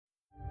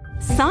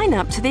Sign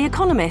up to The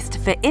Economist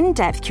for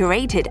in-depth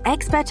curated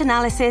expert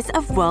analysis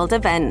of world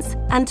events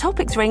and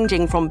topics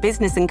ranging from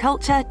business and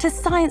culture to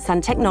science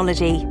and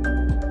technology.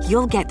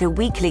 You'll get the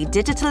weekly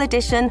digital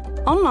edition,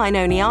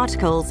 online-only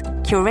articles,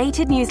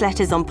 curated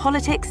newsletters on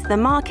politics, the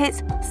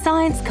markets,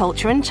 science,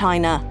 culture and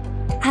China,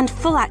 and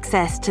full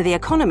access to The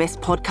Economist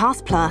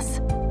Podcast Plus.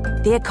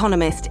 The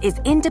Economist is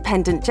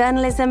independent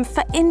journalism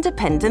for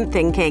independent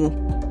thinking.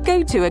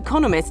 Go to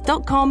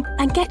economist.com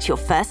and get your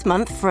first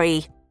month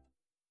free.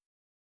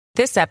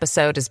 This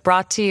episode is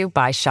brought to you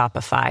by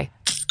Shopify.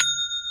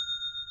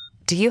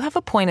 Do you have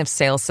a point of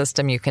sale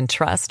system you can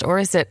trust, or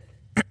is it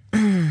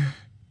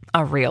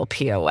a real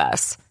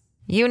POS?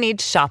 You need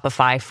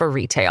Shopify for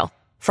retail.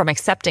 From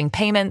accepting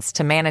payments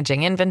to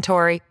managing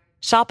inventory,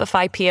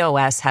 Shopify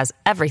POS has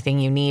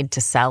everything you need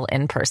to sell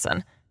in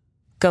person.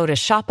 Go to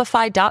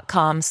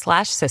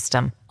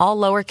shopify.com/system, all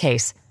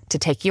lowercase, to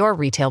take your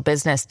retail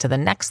business to the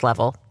next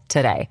level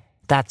today.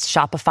 That's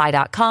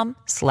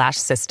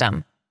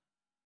shopify.com/system.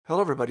 Hello,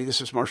 everybody.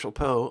 This is Marshall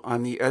Poe.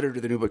 I'm the editor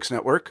of the New Books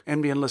Network.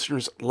 NBN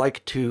listeners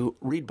like to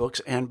read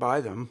books and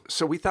buy them.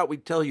 So we thought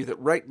we'd tell you that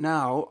right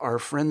now, our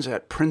friends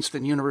at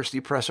Princeton University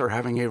Press are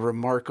having a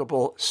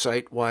remarkable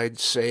site-wide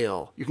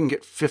sale. You can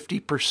get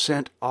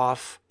 50%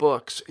 off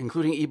books,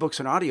 including ebooks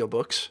and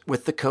audiobooks,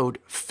 with the code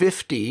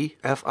 50,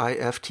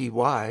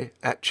 F-I-F-T-Y,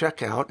 at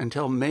checkout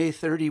until May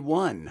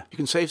 31. You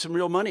can save some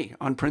real money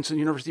on Princeton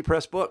University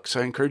Press books.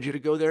 I encourage you to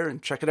go there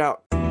and check it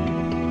out.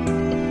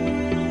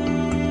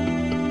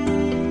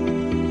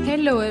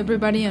 Hello,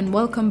 everybody, and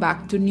welcome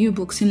back to New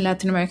Books in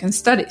Latin American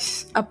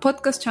Studies, a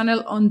podcast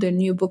channel on the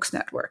New Books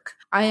Network.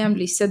 I am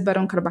Lisette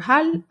Baron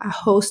Carvajal, a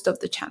host of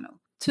the channel.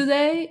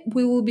 Today,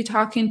 we will be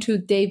talking to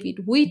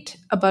David Wheat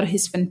about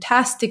his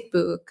fantastic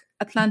book,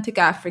 Atlantic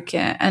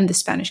Africa and the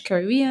Spanish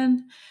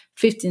Caribbean,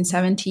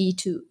 1570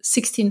 to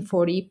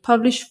 1640,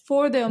 published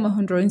for the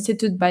Omohundro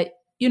Institute by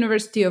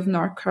University of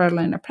North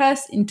Carolina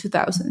Press in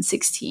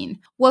 2016.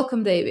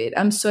 Welcome, David.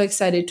 I'm so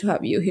excited to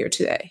have you here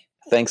today.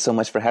 Thanks so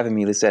much for having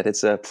me, Lisette.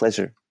 It's a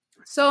pleasure.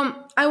 So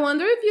I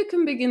wonder if you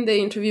can begin the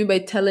interview by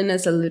telling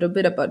us a little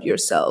bit about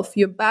yourself,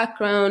 your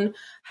background,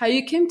 how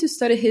you came to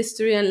study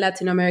history and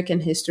Latin American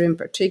history in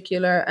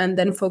particular, and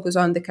then focus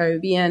on the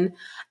Caribbean.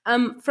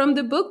 From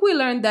the book, we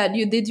learned that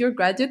you did your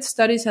graduate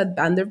studies at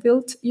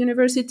Vanderbilt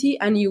University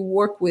and you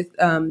work with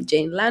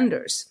Jane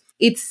Landers.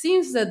 It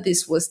seems that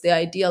this was the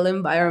ideal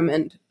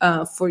environment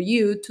for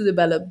you to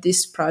develop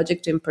this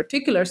project in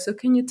particular. So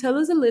can you tell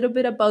us a little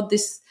bit about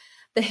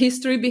the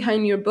history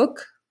behind your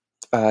book?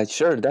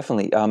 Sure,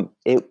 definitely.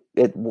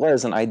 It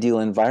was an ideal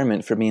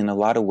environment for me in a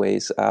lot of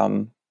ways.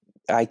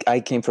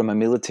 I came from a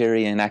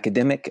military and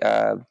academic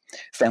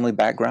family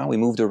background. We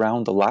moved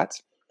around a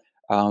lot.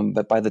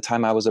 But by the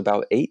time I was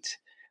about 8,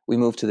 we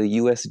moved to the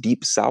U.S.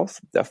 Deep South,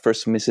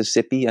 first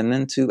Mississippi, and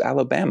then to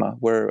Alabama,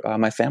 where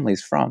my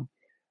family's from.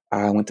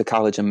 I went to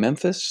college in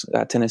Memphis,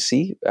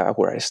 Tennessee,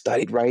 where I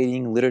studied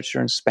writing, literature,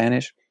 and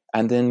Spanish.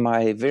 And then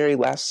my very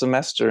last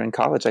semester in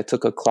college, I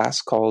took a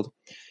class called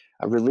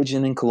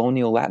Religion in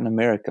Colonial Latin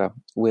America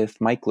with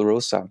Mike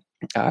LaRosa,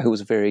 who was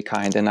very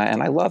kind. And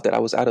I loved it. I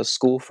was out of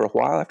school for a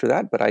while after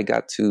that, but I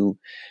got to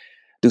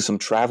do some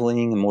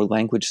traveling and more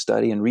language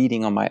study and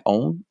reading on my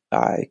own.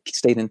 I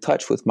stayed in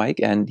touch with Mike,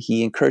 and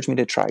he encouraged me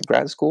to try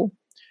grad school.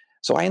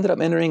 So I ended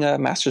up entering a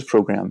master's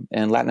program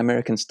in Latin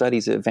American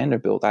Studies at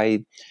Vanderbilt.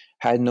 I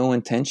had no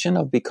intention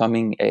of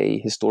becoming a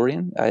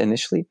historian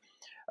initially.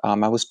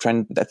 I was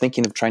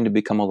thinking of trying to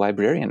become a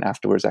librarian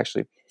afterwards,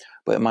 actually.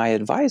 But my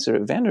advisor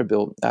at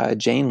Vanderbilt,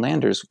 Jane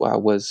Landers,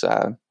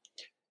 had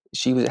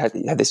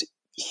this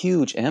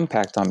huge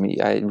impact on me.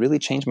 It really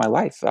changed my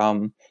life.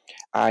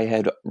 I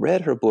had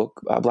read her book,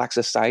 Black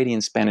Society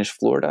in Spanish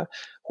Florida,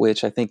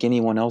 which I think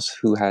anyone else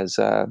who has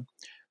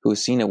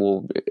seen it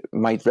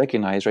might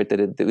recognize, right?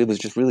 That it was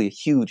just really a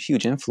huge,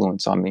 huge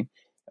influence on me.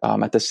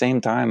 At the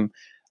same time,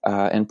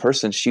 in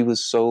person, she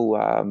was so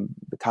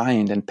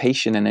kind and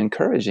patient and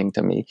encouraging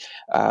to me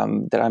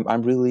that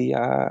I'm really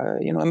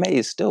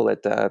amazed still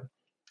at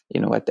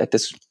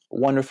this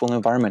wonderful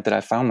environment that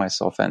I found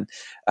myself in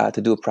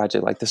to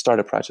start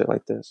a project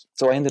like this.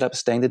 So I ended up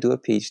staying to do a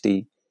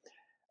PhD.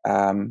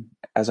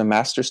 As a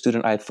master's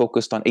student, I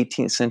focused on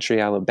 18th century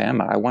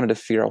Alabama. I wanted to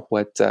figure out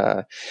what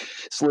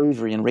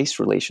slavery and race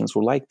relations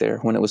were like there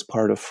when it was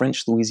part of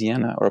French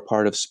Louisiana or a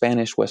part of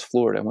Spanish West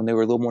Florida, when they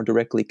were a little more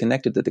directly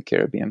connected to the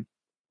Caribbean.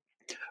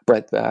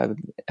 But,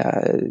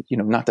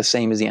 not the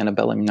same as the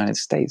antebellum United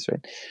States,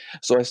 right?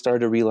 So I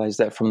started to realize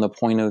that from the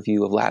point of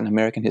view of Latin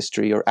American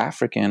history or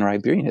African or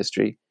Iberian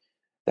history,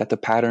 that the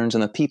patterns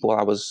and the people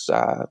I was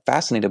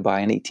fascinated by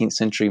in 18th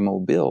century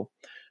Mobile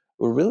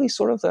were really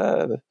sort of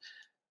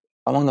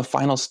among the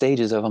final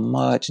stages of a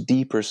much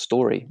deeper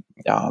story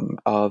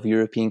of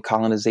European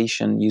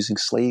colonization using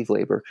slave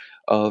labor,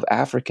 of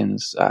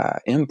Africans'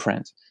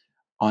 imprint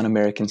on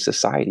American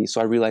society. So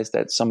I realized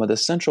that some of the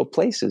central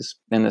places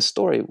in the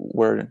story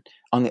were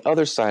on the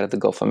other side of the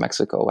Gulf of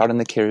Mexico, out in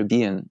the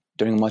Caribbean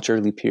during a much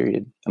earlier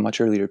period.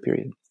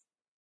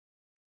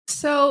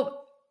 So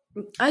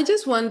I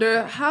just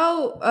wonder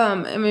how,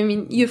 I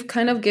mean, you've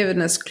kind of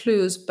given us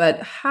clues, but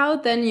how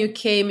then you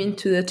came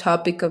into the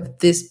topic of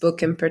this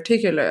book in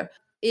particular?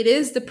 It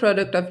is the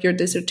product of your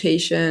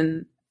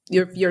dissertation,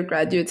 your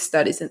graduate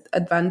studies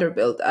at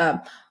Vanderbilt.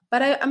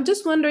 But I'm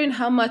just wondering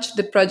how much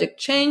the project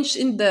changed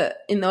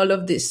in all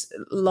of this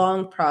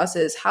long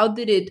process. How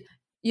did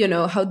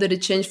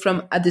it change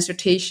from a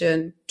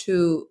dissertation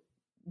to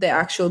the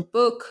actual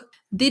book?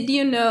 Did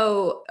you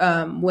know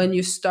when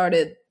you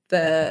started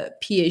the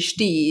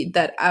PhD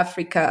that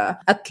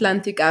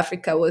Atlantic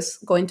Africa was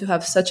going to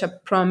have such a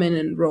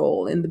prominent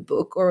role in the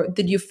book? Or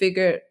did you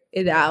figure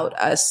it out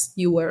as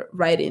you were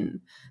writing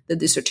the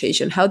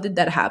dissertation? How did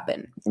that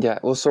happen? Yeah,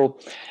 well, so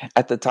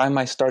at the time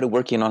I started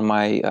working on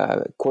my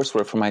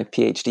coursework for my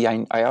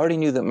PhD, I already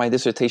knew that my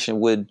dissertation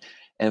would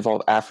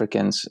involve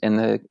Africans in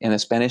the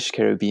Spanish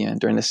Caribbean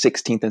during the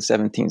 16th and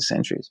 17th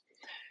centuries.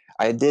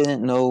 I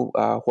didn't know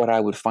what I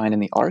would find in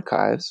the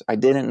archives. I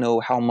didn't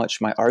know how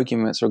much my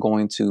arguments are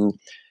going to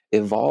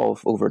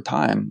evolve over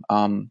time.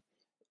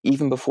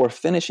 Even before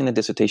finishing the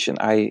dissertation,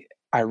 I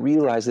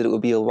realized that it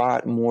would be a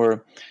lot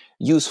more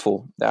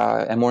useful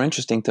and more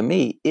interesting to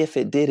me if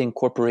it did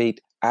incorporate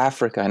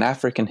Africa and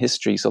African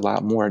histories a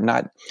lot more,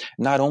 not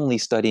only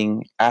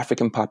studying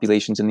African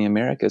populations in the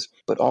Americas,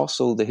 but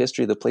also the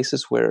history of the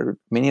places where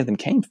many of them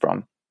came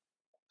from.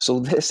 So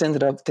this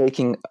ended up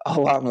taking a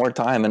lot more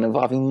time and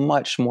involving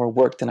much more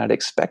work than I'd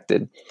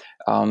expected.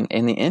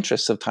 In the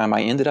interest of time,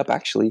 I ended up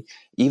actually,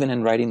 even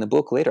in writing the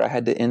book later, I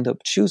had to end up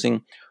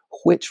choosing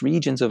which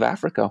regions of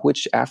Africa,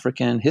 which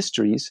African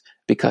histories,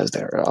 because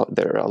there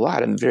are a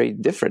lot and very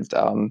different,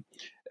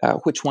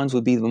 which ones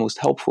would be the most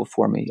helpful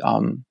for me.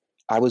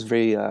 I was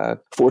very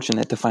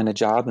fortunate to find a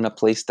job in a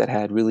place that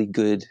had really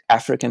good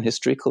African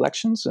history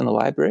collections in the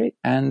library,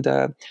 and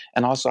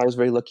also I was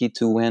very lucky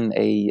to win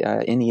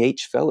a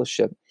NEH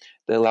fellowship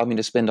that allowed me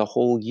to spend a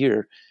whole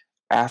year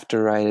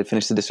after I had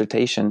finished the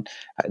dissertation.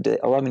 It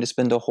allowed me to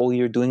spend a whole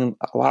year doing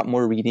a lot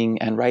more reading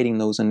and writing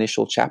those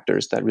initial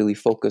chapters that really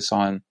focus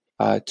on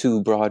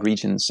two broad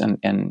regions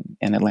in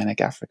Atlantic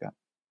Africa.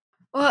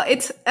 Well,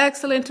 it's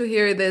excellent to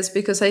hear this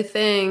because I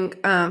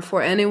think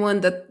for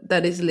anyone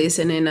that is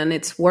listening and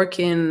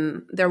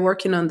they're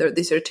working on their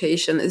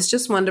dissertation, it's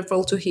just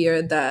wonderful to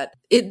hear that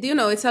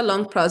it's a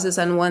long process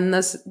and one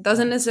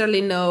doesn't necessarily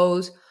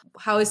know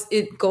how is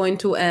it going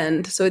to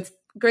end. So it's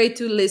great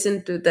to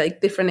listen to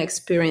different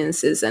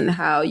experiences and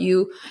how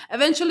you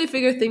eventually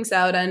figure things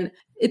out, and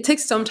it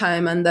takes some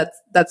time, and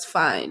that's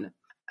fine.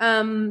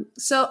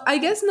 So I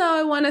guess now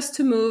I want us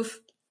to move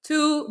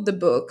to the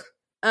book.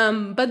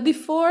 But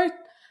before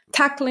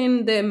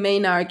tackling the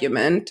main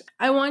argument,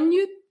 I want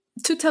you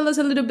to tell us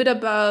a little bit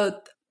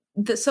about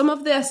some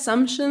of the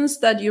assumptions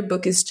that your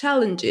book is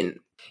challenging.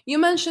 You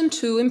mentioned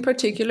two in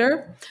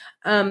particular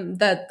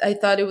that I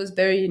thought it was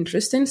very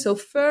interesting. So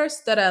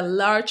first, that a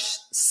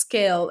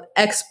large-scale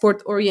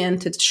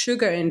export-oriented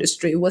sugar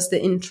industry was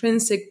the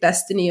intrinsic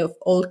destiny of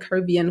all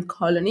Caribbean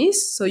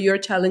colonies. So you're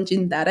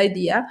challenging that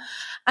idea.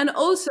 And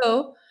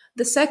also,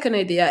 the second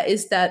idea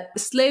is that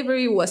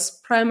slavery was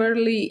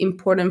primarily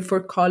important for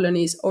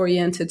colonies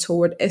oriented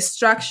toward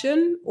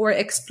extraction or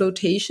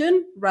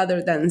exploitation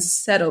rather than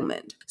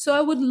settlement. So I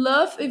would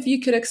love if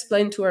you could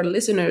explain to our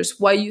listeners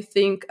why you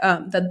think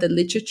that the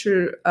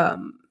literature,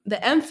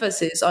 the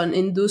emphasis on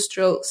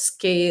industrial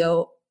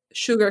scale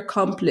sugar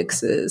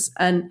complexes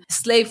and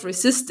slave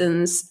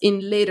resistance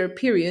in later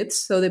periods,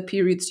 so the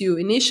periods you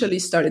initially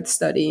started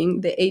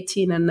studying, the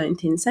 18th and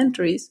 19th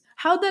centuries,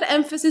 how that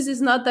emphasis is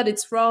not that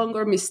it's wrong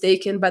or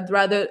mistaken, but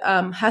rather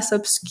has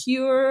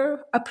obscured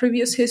a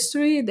previous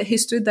history, the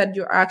history that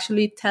you're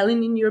actually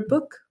telling in your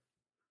book?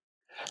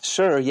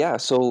 Sure, yeah.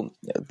 So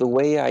the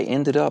way I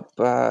ended up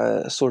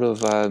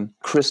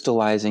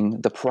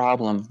crystallizing the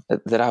problem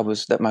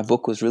that my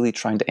book was really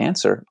trying to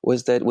answer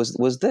was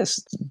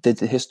this: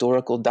 the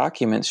historical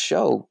documents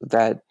show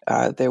that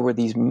there were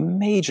these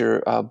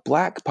major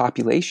Black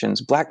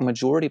populations, Black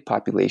majority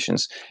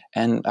populations,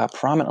 and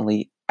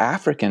prominently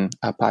African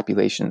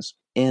populations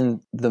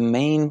in the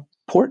main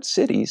port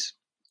cities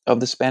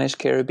of the Spanish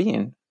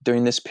Caribbean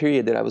during this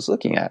period that I was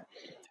looking at.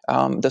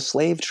 The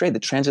slave trade, the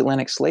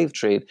transatlantic slave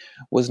trade,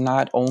 was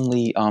not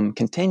only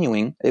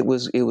continuing; it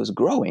was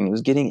growing.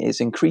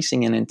 It's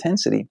increasing in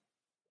intensity.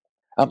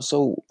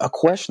 So the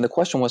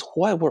question was,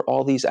 what were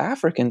all these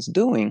Africans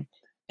doing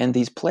in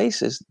these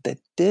places that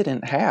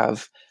didn't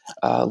have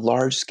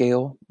large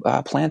scale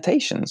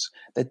plantations,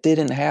 that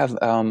didn't have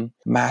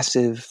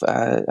massive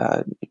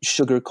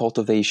sugar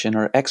cultivation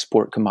or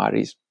export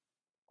commodities?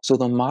 So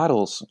the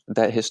models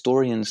that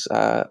historians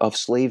of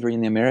slavery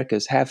in the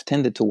Americas have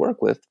tended to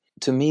work with,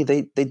 to me,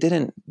 they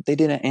didn't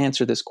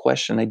answer this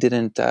question. They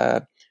didn't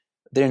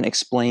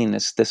explain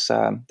this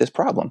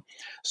problem.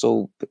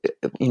 So,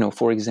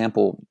 for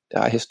example,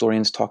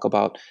 historians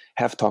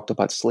have talked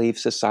about slave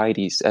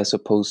societies as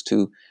opposed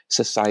to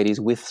societies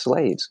with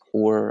slaves,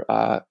 or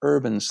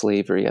urban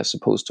slavery as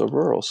opposed to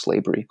rural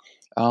slavery.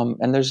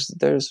 And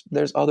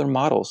there's other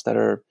models that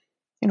are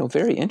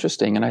very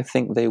interesting, and I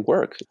think they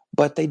work,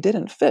 but they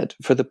didn't fit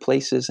for the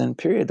places and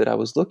period that I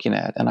was looking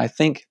at. And I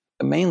think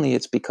mainly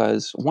it's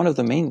because one of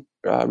the main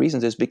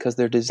reasons is because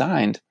they're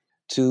designed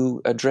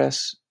to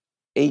address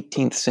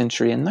 18th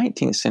century and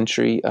 19th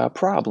century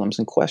problems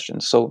and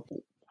questions. So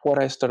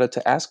what I started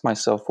to ask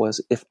myself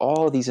was, if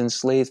all these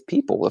enslaved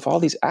people, if all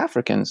these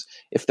Africans,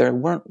 if they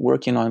weren't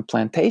working on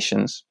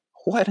plantations,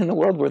 what in the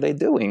world were they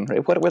doing?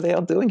 Right? What were they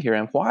all doing here,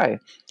 and why?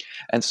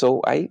 And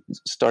so I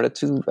started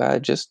to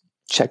just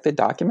check the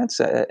documents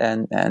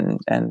and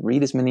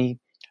read as many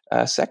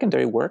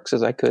secondary works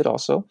as I could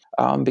also,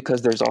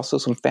 because there's also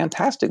some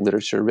fantastic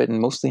literature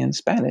written mostly in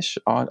Spanish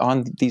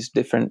on these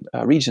different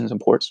regions and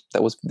ports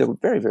that were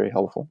very, very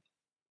helpful.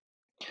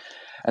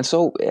 And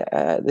so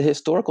the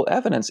historical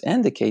evidence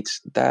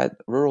indicates that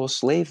rural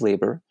slave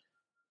labor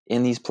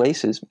in these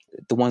places,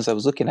 the ones I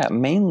was looking at,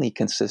 mainly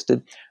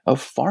consisted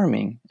of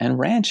farming and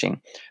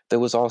ranching. There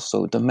was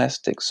also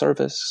domestic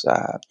service,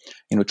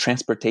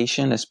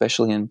 transportation,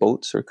 especially in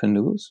boats or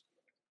canoes,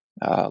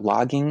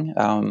 logging.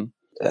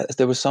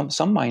 There was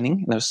some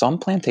mining, there was some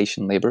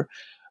plantation labor,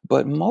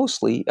 but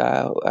mostly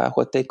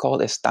what they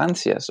called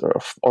estancias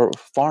or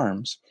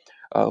farms,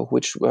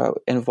 which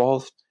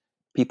involved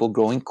people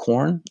growing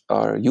corn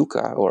or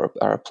yuca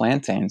or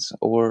plantains,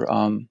 or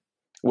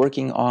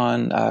working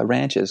on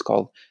ranches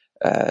called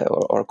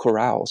or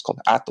corrals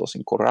called atos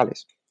and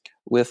corrales,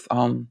 with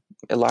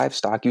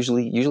livestock,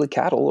 usually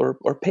cattle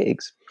or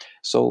pigs.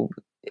 So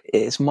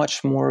it's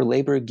much more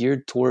labor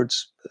geared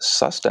towards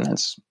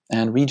sustenance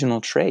and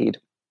regional trade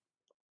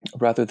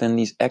rather than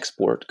these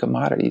export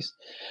commodities.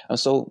 And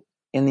so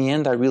in the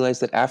end, I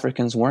realized that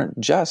Africans weren't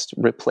just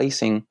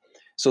replacing.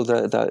 So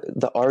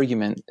the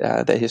argument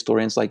that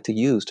historians like to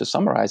use to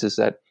summarize is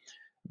that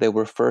there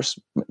were first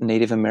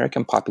Native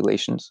American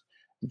populations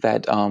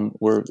that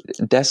were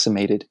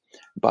decimated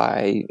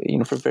by,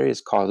 for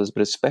various causes,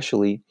 but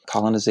especially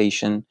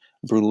colonization,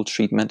 brutal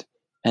treatment,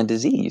 and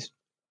disease.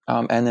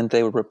 And then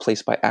they were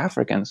replaced by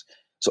Africans.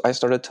 So I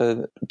started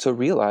to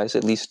realize,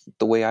 at least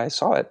the way I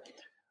saw it,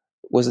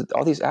 was that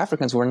all these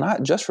Africans were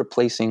not just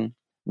replacing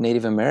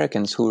Native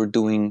Americans who were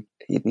doing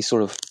these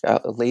sort of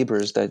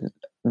labors that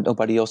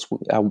nobody else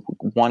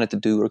wanted to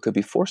do or could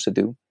be forced to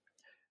do.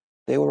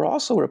 They were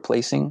also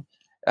replacing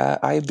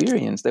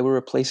Iberians. They were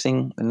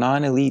replacing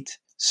non-elite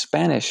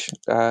Spanish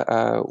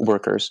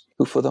workers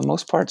who, for the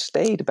most part,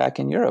 stayed back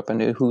in Europe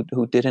and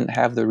who didn't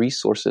have the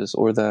resources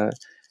or the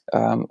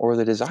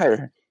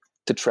desire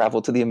to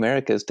travel to the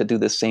Americas to do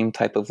the same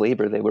type of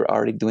labor they were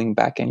already doing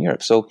back in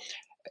Europe. So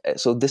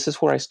this is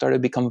where I started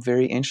to become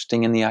very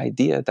interesting in the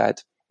idea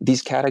that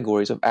these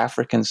categories of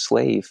African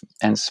slave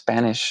and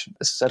Spanish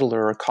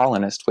settler or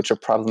colonist, which are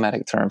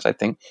problematic terms, I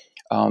think,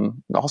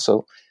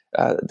 also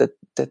that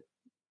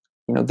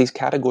these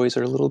categories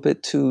are a little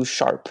bit too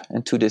sharp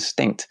and too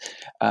distinct,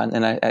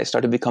 and I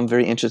started to become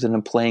very interested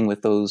in playing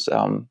with those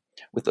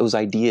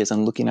ideas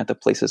and looking at the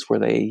places where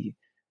they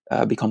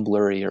become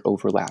blurry or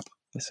overlap,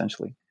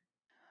 essentially.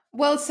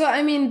 Well, so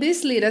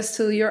this leads us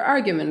to your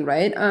argument,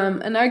 right?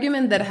 An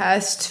argument that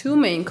has two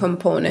main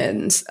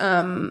components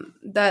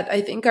that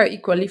I think are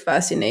equally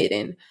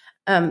fascinating.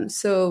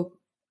 So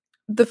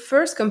the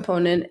first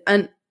component,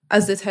 and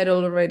as the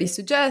title already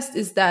suggests,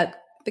 is that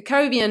the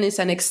Caribbean is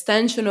an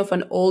extension of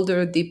an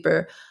older,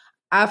 deeper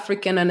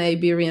African and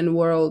Iberian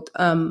world,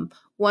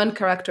 one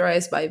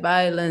characterized by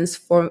violence,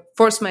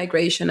 forced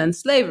migration, and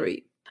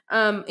slavery.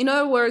 In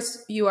other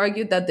words, you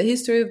argued that the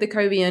history of the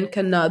Caribbean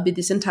cannot be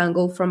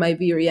disentangled from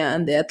Iberia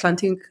and the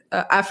Atlantic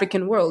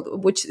African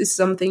world, which is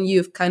something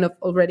you've kind of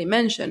already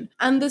mentioned.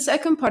 And the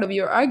second part of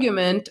your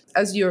argument,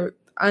 as your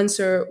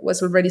answer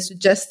was already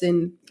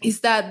suggesting,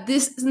 is that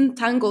these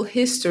entangled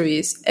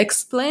histories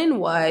explain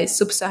why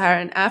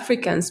sub-Saharan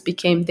Africans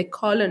became the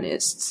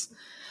colonists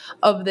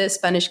of the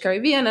Spanish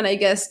Caribbean. And I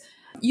guess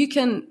you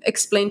can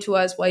explain to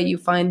us why you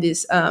find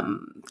these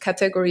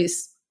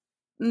categories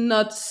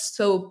not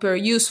super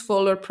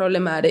useful or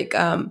problematic.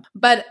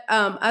 But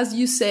as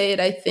you said,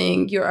 I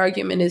think your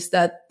argument is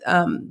that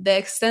the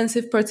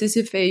extensive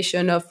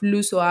participation of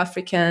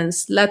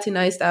Luso-Africans,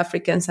 Latinized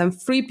Africans, and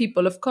free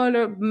people of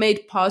color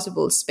made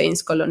possible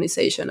Spain's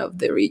colonization of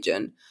the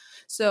region.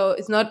 So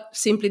it's not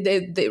simply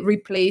they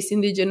replaced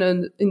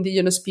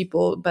indigenous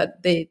people,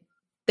 but they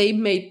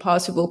made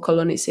possible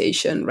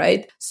colonization,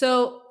 right?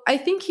 So I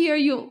think here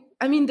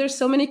there's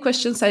so many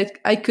questions I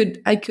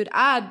could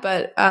add,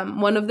 but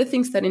one of the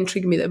things that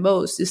intrigued me the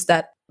most is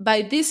that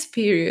by this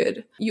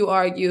period, you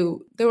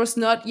argue, there was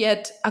not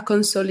yet a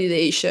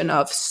consolidation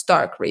of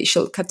stark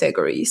racial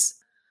categories.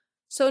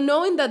 So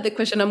knowing that the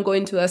question I'm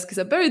going to ask is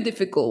a very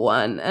difficult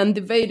one and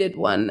debated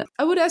one,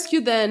 I would ask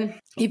you then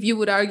if you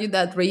would argue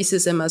that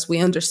racism as we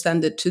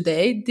understand it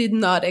today did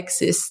not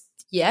exist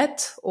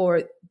yet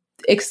or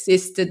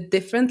existed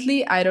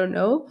differently, I don't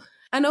know.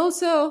 And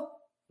also,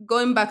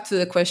 going back to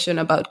the question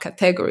about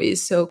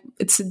categories, so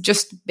it's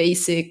just a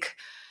basic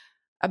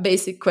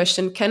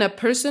question. Can a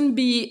person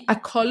be a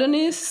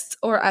colonist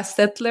or a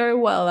settler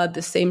while at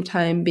the same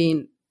time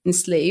being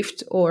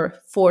enslaved or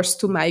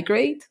forced to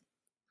migrate?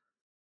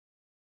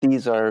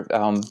 These are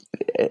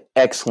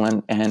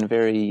excellent and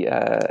very,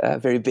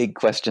 very big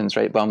questions,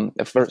 right?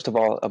 First of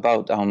all,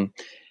 about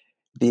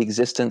the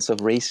existence of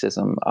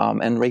racism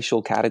and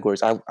racial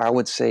categories. I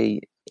would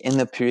say in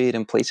the period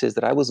and places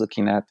that I was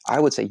looking at, I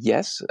would say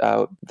yes,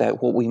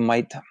 that what we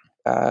might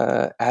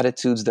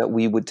attitudes that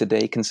we would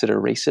today consider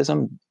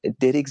racism, it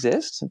did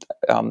exist.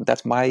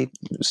 That's my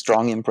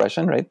strong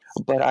impression, right?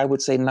 But I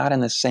would say not in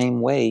the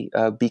same way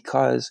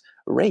because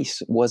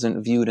race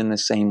wasn't viewed in the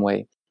same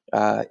way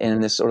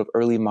in this sort of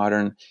early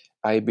modern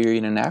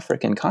Iberian and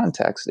African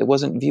context. It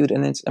wasn't viewed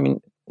in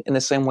in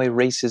the same way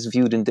race is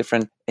viewed in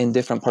different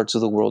parts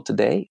of the world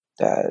today.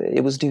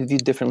 It was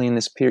viewed differently in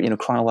this period,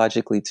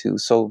 chronologically too.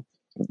 So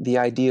the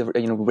idea of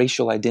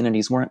racial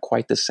identities weren't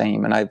quite the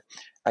same, and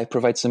I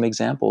provide some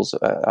examples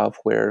of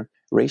where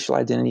racial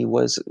identity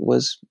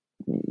was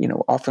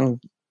often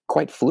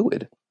quite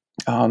fluid,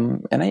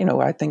 and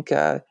I think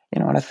and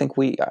I think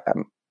we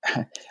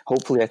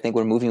hopefully I think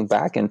we're moving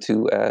back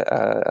into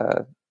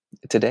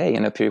today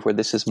in a period where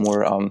this is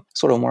more a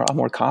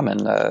more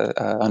common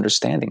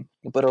understanding.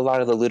 But a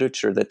lot of the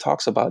literature that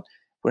talks about,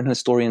 when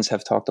historians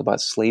have talked about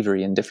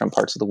slavery in different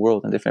parts of the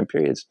world in different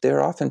periods,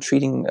 they're often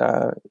treating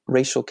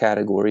racial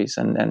categories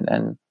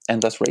and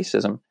thus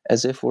racism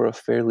as if we're a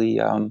fairly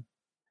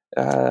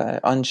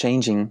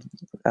unchanging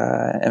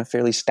and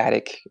fairly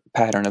static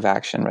pattern of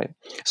action, right?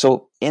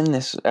 So in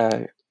this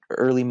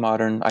early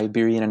modern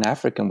Iberian and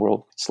African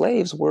world,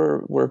 slaves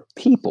were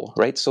people,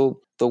 right? So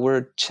the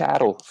word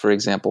chattel, for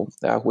example,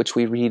 which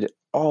we read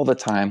all the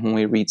time when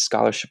we read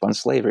scholarship on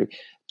slavery,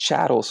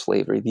 chattel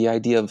slavery, the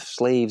idea of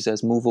slaves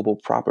as movable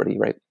property,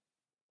 right?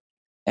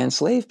 And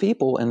slave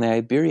people in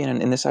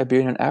this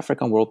Iberian and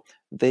African world,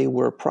 they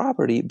were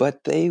property,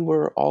 but they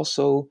were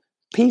also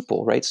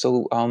people, right?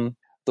 So, and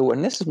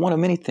this is one of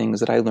many things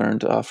that I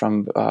learned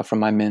from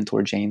my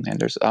mentor Jane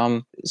Landers.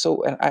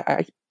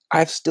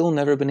 I've still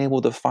never been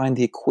able to find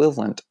the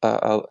equivalent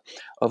of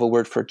a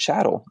word for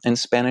chattel in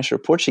Spanish or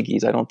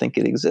Portuguese. I don't think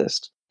it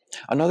exists.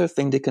 Another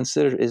thing to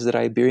consider is that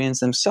Iberians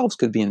themselves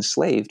could be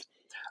enslaved,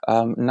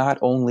 not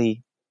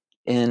only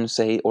in,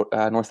 say,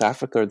 North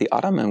Africa or the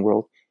Ottoman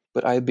world,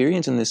 but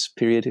Iberians in this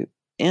period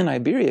in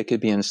Iberia could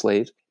be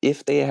enslaved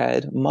if they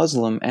had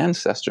Muslim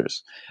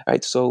ancestors,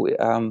 right? So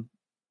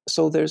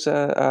there's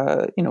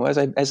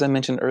as I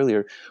mentioned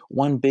earlier,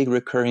 one big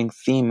recurring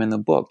theme in the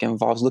book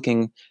involves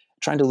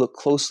trying to look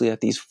closely at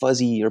these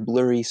fuzzy or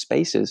blurry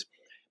spaces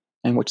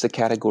in which the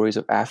categories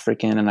of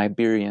African and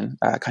Iberian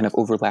kind of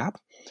overlap,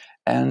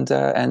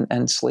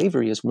 and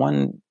slavery is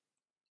one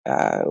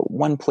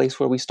place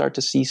where we start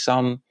to see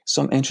some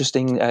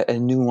interesting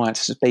and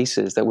nuanced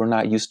spaces that we're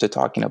not used to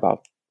talking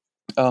about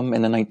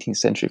in the 19th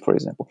century, for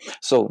example.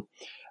 So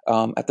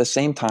at the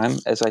same time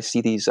as I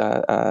see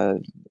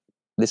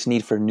this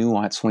need for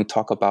nuance when we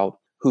talk about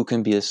who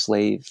can be a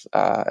slave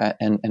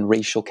and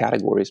racial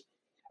categories,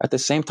 at the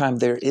same time,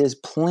 there is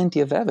plenty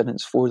of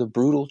evidence for the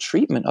brutal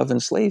treatment of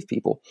enslaved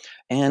people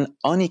and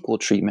unequal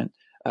treatment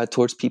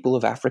towards people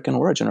of African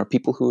origin or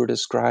people who are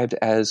described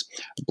as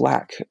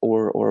black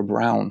or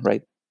brown,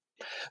 right?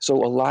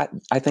 So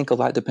I think a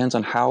lot depends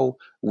on how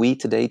we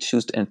today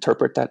choose to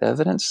interpret that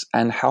evidence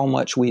and how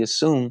much we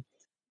assume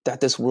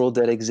that this world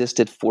that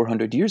existed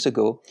 400 years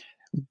ago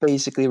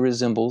basically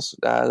resembles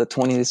the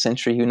 20th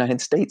century United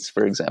States,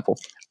 for example.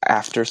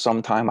 After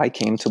some time, I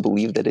came to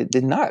believe that it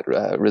did not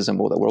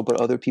resemble that world,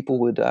 but other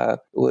people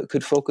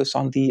could focus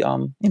on the,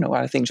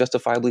 I think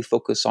justifiably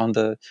focus on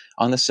the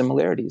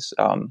similarities,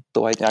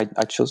 though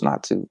I chose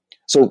not to.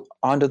 So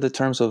onto the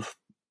terms of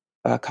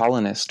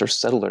colonist or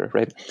settler,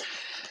 right?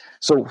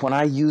 So when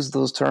I use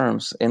those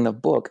terms in the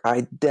book,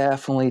 I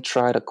definitely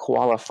try to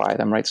qualify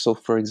them, right? So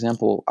for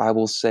example, I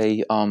will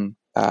say,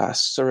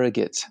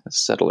 surrogate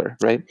settler,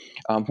 right?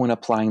 When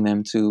applying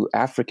them to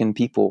African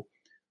people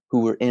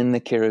who were in the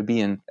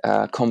Caribbean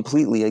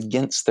completely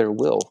against their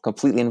will,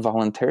 completely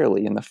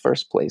involuntarily in the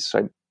first place,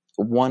 right?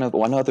 One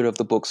other of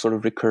the book's sort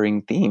of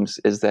recurring themes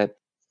is that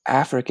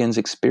Africans'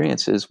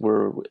 experiences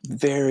were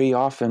very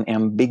often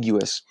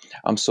ambiguous.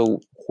 So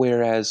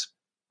whereas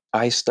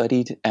I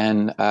studied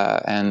and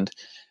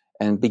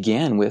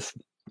began with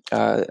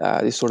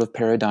these sort of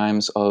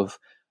paradigms of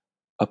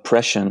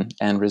oppression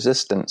and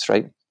resistance,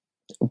 right?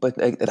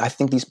 But I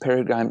think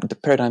the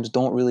paradigms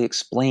don't really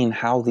explain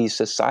how these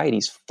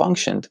societies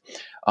functioned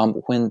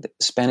when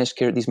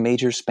these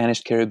major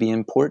Spanish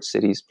Caribbean port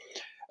cities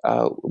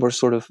were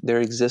sort of their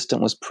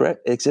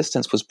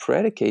existence was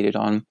predicated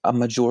on a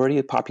majority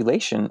of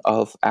population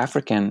of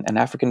African and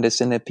African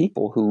descendant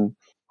people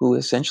who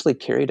essentially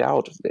carried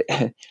out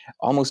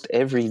almost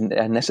every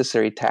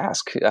necessary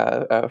task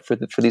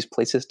for these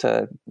places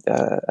to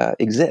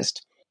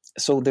exist.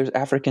 So there's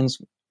Africans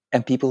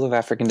and people of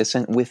African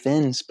descent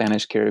within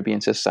Spanish Caribbean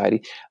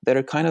society that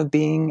are kind of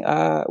being,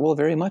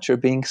 very much are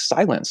being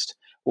silenced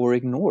or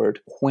ignored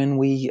when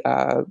we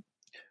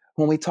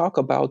talk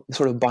about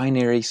sort of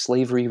binary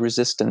slavery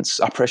resistance,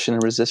 oppression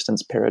and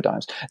resistance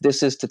paradigms.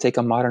 This is to take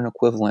a modern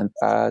equivalent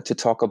to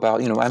talk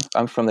about,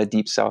 I'm from the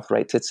Deep South,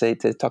 right?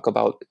 To talk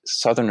about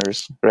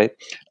Southerners, right?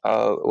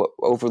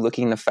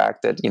 Overlooking the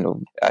fact that,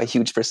 a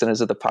huge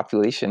percentage of the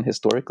population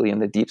historically in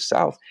the Deep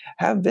South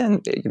have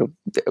been,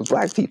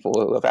 Black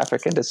people of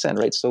African descent,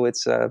 right? So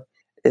it's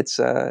It's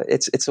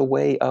a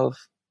way of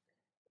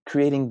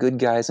creating good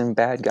guys and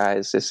bad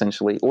guys,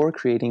 essentially, or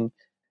creating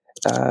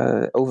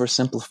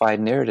oversimplified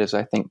narratives,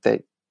 I think,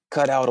 that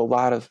cut out a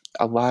lot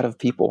of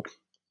people.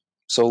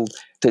 So,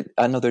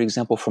 another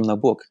example from the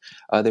book,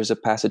 there's a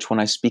passage when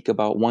I speak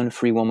about one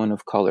free woman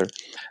of color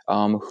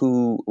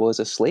who was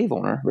a slave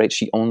owner, right?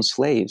 She owned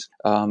slaves,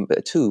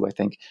 2, I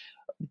think.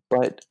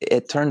 But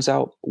it turns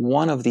out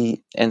one of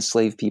the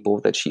enslaved people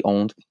that she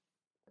owned,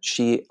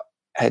 she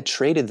had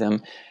traded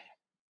them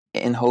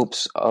in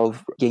hopes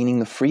of gaining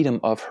the freedom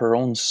of her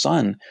own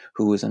son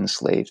who was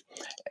enslaved.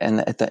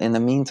 And in the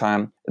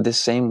meantime, this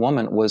same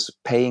woman was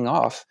paying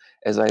off,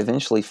 as I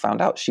eventually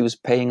found out, she was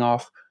paying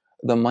off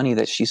the money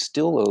that she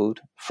still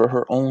owed for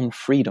her own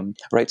freedom,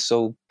 right?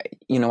 So,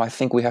 I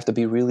think we have to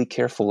be really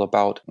careful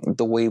about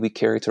the way we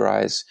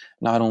characterize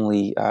not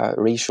only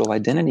racial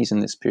identities in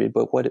this period,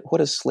 but what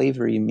does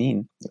slavery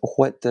mean?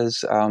 What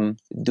does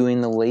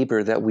doing the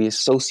labor that we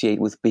associate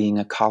with being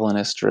a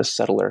colonist or a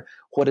settler,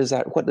 what does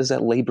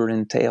that labor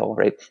entail,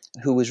 right?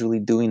 Who was really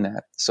doing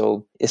that?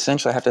 So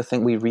essentially, I have to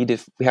think we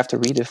have to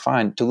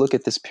redefine, to look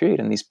at this period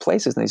and these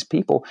places and these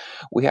people.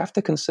 We have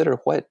to consider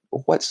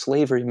what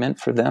slavery meant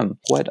for them,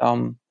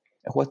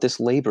 what this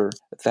labor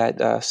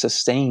that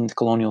sustained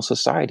colonial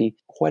society,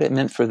 what it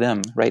meant for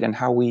them, right? And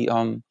how we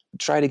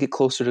try to get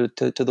closer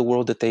to the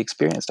world that they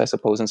experienced, I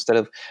suppose, instead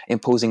of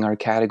imposing our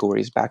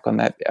categories back on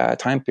that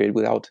time period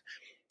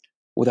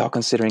without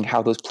considering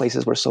how those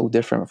places were so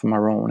different from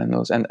our own,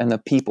 and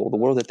the people, the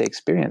world that they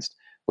experienced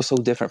was so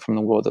different from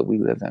the world that we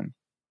live in.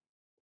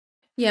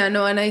 Yeah,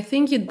 no, and I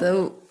think you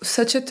do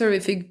such a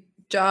terrific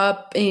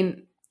job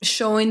in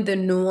showing the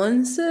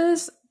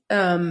nuances,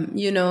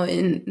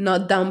 in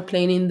not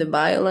downplaying the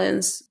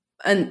violence,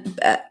 and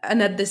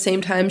at the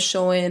same time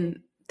showing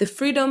the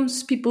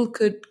freedoms people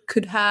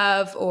could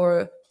have,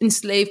 or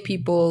enslaved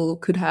people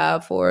could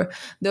have, or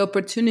the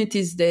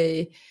opportunities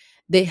they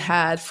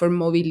had for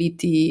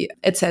mobility,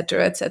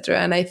 etc., etc.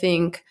 And I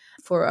think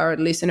for our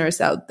listeners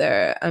out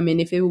there, I mean,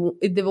 if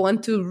they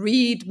want to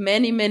read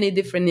many, many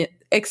different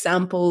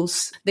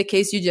examples, the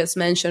case you just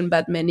mentioned,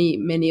 but many,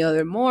 many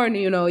other more,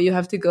 you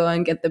have to go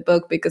and get the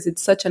book, because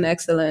it's such an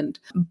excellent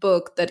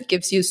book that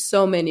gives you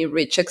so many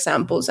rich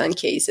examples and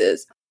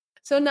cases.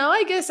 So now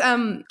I guess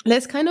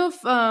let's kind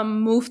of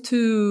move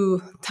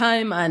to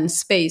time and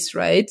space,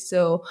 right?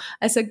 So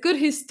as a good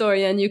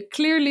historian, you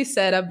clearly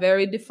set a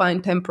very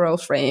defined temporal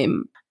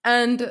frame.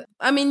 And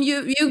I mean,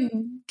 you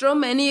draw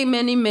many,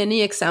 many,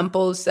 many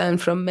examples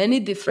and from many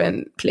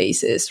different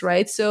places,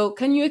 right? So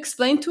can you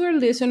explain to our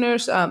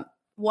listeners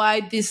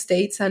why these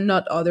dates and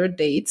not other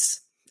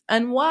dates?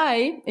 And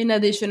why, in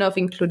addition of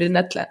including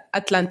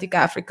Atlantic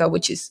Africa,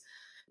 which is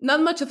not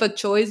much of a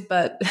choice,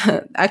 but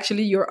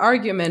actually your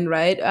argument,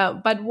 right?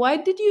 But why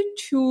did you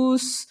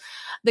choose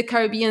the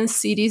Caribbean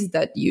cities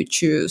that you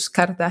choose?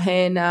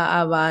 Cartagena,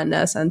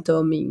 Havana,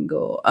 Santo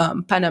Domingo,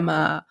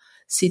 Panama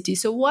City.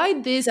 So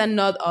why this and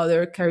not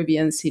other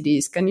Caribbean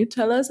cities? Can you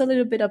tell us a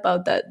little bit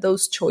about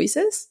those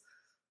choices?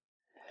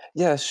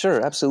 Yeah,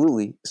 sure,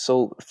 absolutely.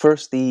 So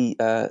first, the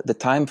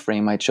time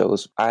frame I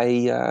chose.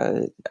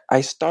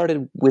 I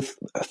started with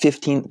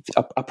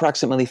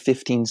approximately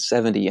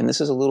 1570, and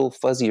this is a little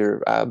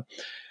fuzzier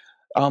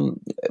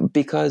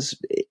because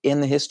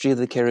in the history of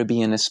the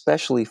Caribbean,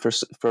 especially for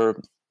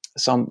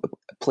some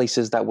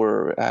places that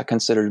were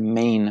considered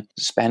main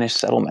Spanish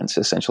settlements,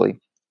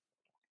 essentially,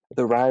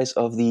 the rise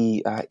of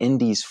the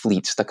Indies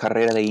fleets, the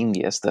Carrera de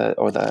Indias, the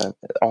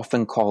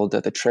often called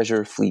the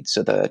treasure fleets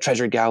or the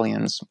treasure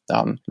galleons.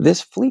 This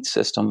fleet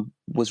system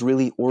was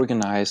really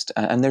organized,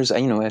 and there's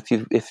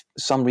if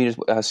some readers,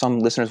 some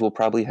listeners will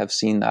probably have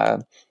seen a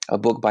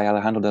book by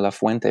Alejandro de la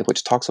Fuente,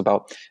 which talks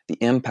about the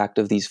impact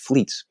of these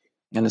fleets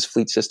and this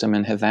fleet system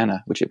in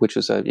Havana, which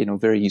was a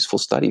very useful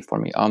study for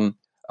me.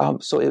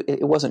 So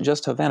it wasn't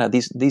just Havana.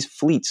 These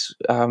fleets,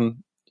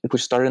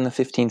 which started in the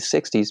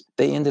 1560s,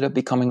 they ended up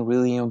becoming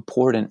really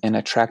important in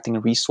attracting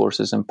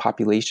resources and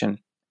population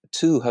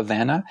to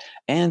Havana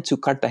and to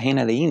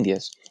Cartagena de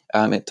Indias,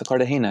 to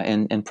Cartagena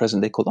in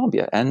present-day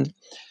Colombia. And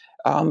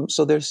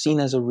so they're seen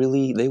as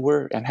they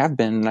were and have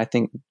been, and I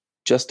think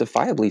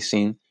justifiably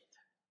seen,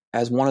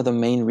 as one of the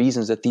main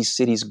reasons that these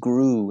cities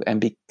grew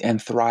and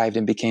thrived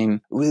and became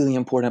really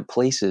important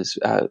places,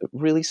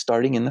 really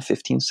starting in the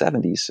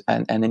 1570s,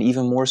 and then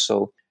even more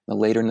so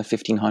later in the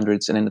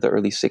 1500s and into the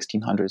early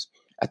 1600s.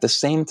 At the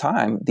same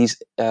time,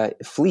 these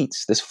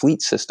fleets, this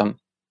fleet system,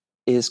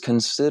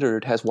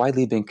 has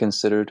widely been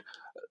considered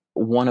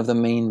one of the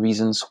main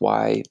reasons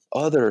why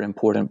other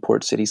important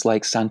port cities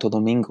like Santo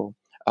Domingo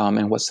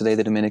and what's today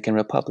the Dominican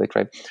Republic,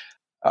 right,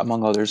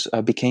 among others,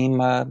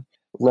 became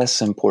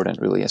less important.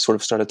 Really, it sort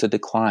of started to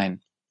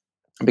decline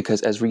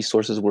because as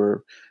resources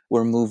were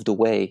moved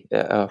away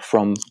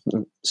from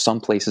some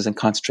places and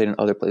concentrated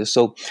in other places.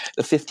 So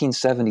the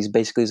 1570s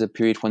basically is a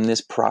period when this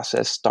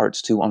process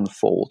starts to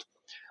unfold.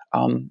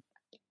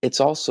 It's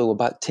also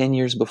about 10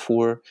 years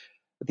before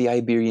the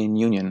Iberian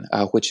Union,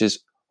 which is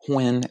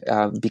when,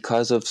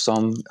 because of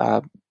some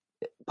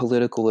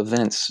political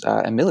events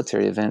and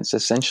military events,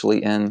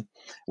 essentially in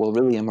well,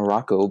 really in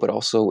Morocco, but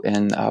also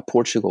in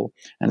Portugal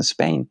and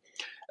Spain.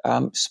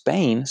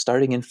 Spain,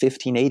 starting in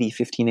 1580,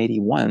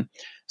 1581,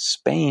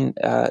 Spain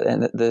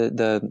and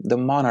the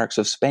monarchs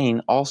of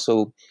Spain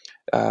also,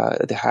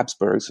 the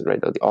Habsburgs, right,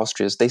 or the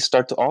Austrias, they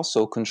start to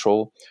also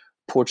control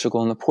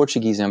Portugal and the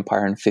Portuguese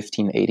Empire in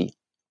 1580.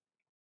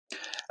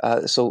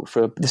 So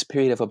for this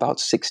period of about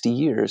 60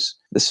 years,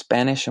 the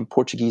Spanish and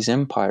Portuguese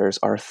empires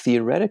are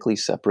theoretically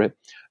separate,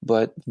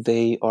 but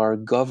they are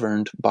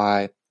governed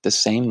by the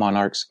same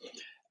monarchs.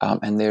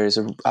 And there is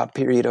a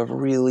period of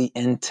really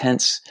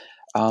intense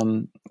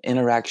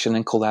interaction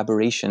and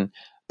collaboration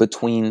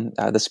between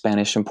the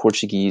Spanish and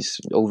Portuguese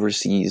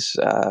overseas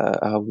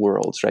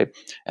worlds, right?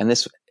 And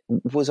this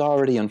was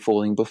already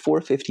unfolding before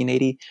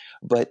 1580,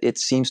 but it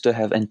seems to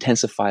have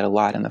intensified a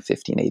lot in the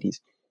 1580s.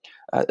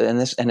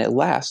 And it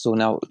lasts. So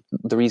now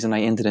the reason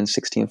I ended in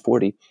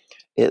 1640,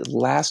 it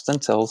lasts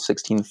until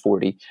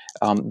 1640.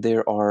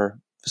 There are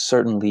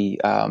certainly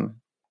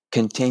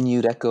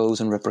continued echoes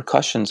and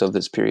repercussions of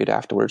this period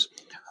afterwards.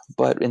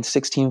 But in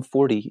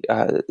 1640,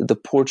 the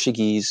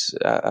Portuguese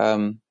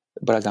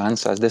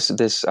Bragança,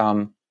 this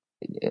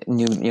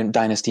new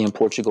dynasty in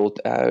Portugal,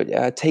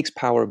 takes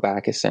power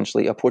back.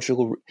 Essentially,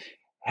 Portugal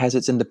has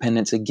its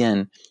independence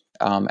again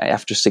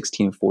after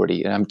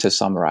 1640. To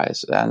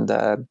summarize, and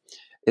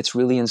it's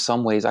really, in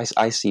some ways,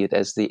 I see it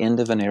as the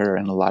end of an era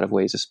in a lot of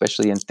ways,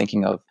 especially in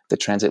thinking of the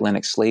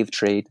transatlantic slave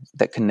trade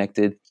that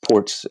connected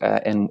ports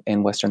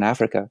in Western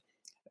Africa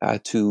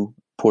to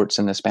ports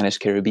in the Spanish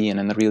Caribbean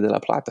and the Rio de la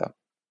Plata.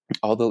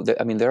 Although,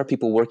 there are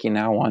people working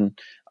now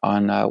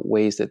on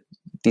ways that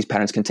these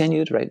patterns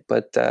continued, right?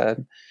 But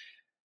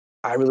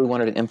I really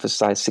wanted to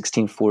emphasize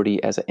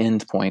 1640 as an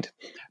end point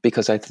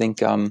because I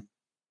think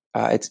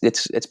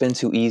it's been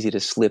too easy to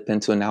slip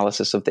into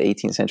analysis of the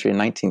 18th century and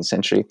 19th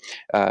century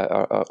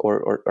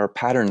or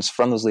patterns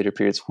from those later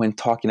periods when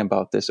talking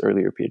about this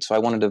earlier period. So I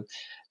wanted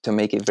to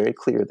make it very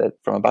clear that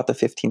from about the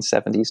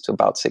 1570s to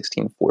about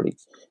 1640.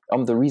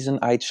 The reason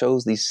I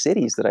chose these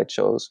cities that I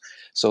chose,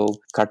 so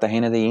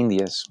Cartagena de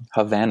Indias,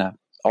 Havana,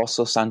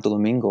 also Santo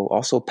Domingo,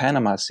 also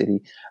Panama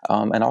City,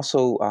 and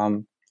also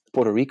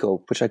Puerto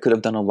Rico, which I could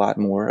have done a lot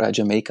more,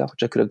 Jamaica,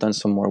 which I could have done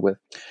some more with.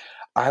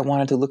 I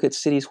wanted to look at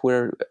cities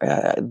where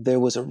there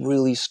was a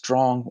really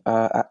strong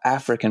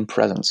African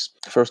presence,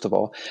 first of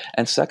all.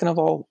 And second of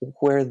all,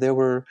 where there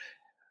were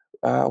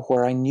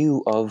where I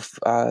knew of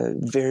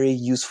very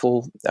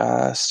useful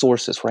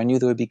sources, where I knew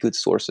there would be good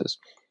sources.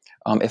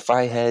 If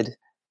I had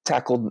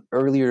tackled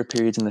earlier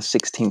periods in the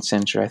 16th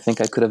century, I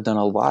think I could have done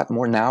a lot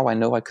more. Now I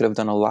know I could have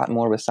done a lot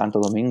more with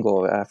Santo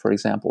Domingo, for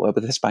example,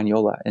 with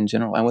Hispaniola in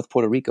general, and with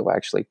Puerto Rico,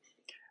 actually.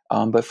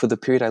 But for the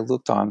period I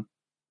looked on,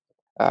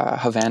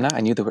 Havana,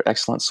 I knew there were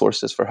excellent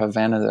sources for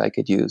Havana that I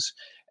could use.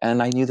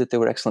 And I knew that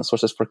there were excellent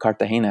sources for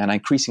Cartagena. And I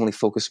increasingly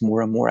focused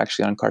more and more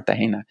actually on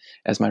Cartagena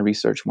as my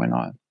research went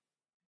on.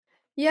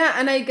 Yeah,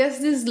 and I guess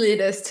this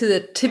leads us to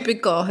the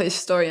typical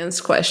historian's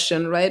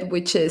question, right?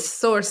 Which is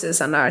sources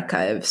and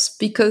archives,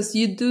 because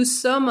you do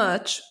so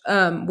much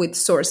with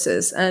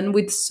sources and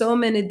with so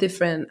many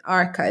different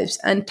archives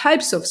and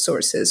types of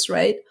sources,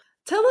 right?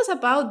 Tell us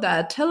about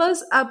that. Tell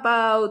us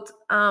about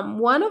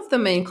one of the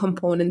main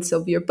components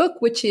of your book,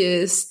 which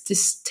is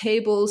these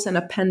tables and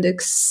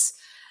appendix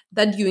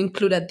that you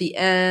include at the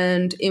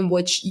end, in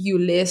which you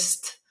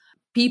list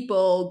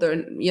people,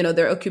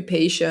 their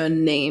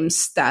occupation, name,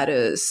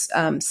 status,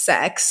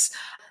 sex.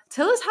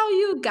 Tell us how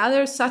you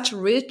gather such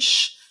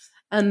rich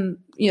and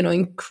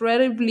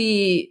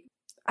incredibly,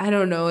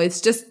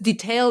 it's just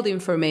detailed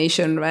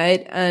information,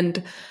 right?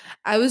 And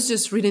I was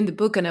just reading the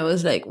book and I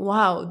was like,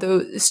 wow,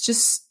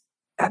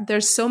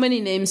 there's so many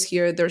names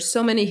here. There's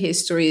so many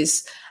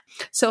histories.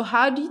 So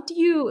how did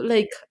you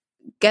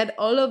get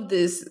all of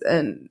this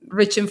and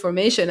rich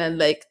information,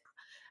 and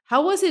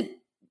how was it,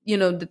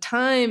 the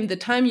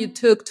time you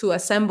took to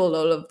assemble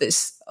all of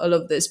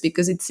this,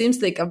 because it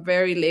seems like a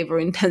very labor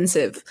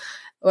intensive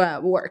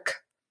work.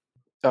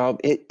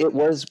 It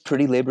was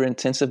pretty labor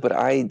intensive, but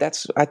I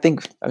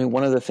think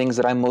one of the things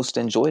that I most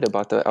enjoyed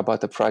about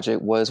the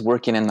project was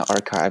working in the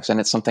archives, and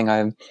it's something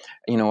I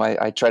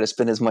try to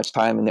spend as much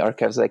time in the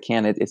archives as I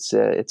can. It's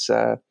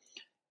one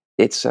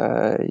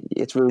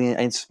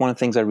of the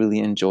things I really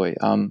enjoy.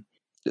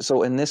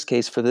 So in this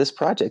case, for this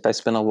project, I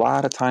spent a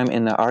lot of time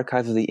in the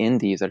Archive of the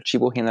Indies,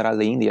 Archivo General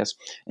de Indias,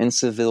 in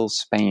Seville,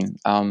 Spain.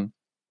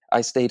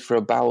 I stayed for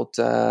about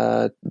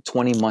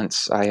 20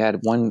 months. I had a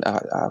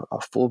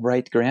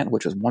Fulbright grant,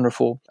 which was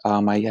wonderful.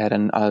 I had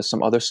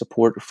some other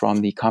support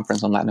from the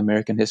Conference on Latin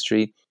American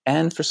History,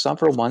 and for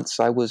several months,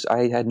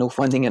 I had no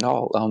funding at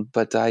all.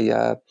 But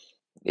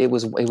it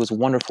was a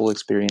wonderful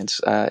experience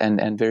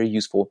and very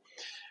useful.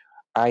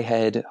 I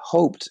had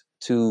hoped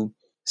to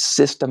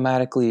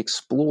systematically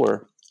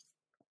explore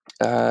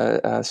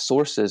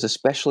sources,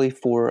 especially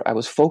I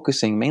was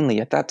focusing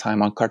mainly at that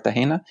time on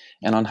Cartagena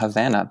and on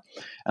Havana,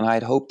 and I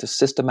had hoped to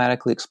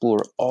systematically explore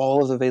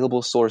all of the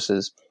available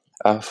sources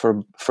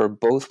for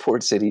both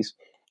port cities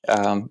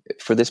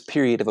for this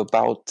period of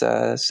about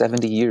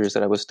 70 years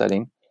that I was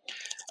studying.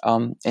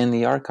 in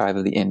the archive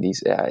of the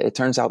Indies. It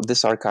turns out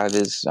this archive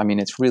is,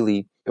 it's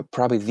really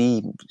probably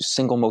the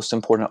single most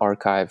important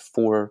archive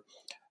for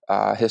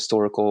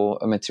historical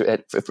material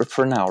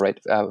for now, right?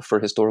 For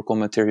historical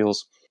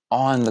materials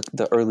on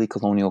the early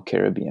colonial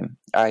Caribbean.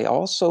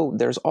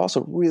 There's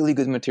also really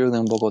good material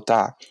in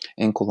Bogota,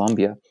 in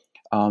Colombia,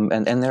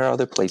 and there are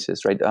other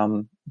places, right?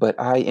 But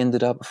I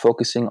ended up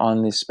focusing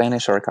on the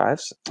Spanish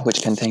archives,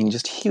 which contain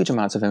just huge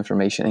amounts of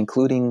information,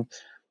 including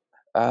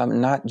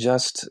not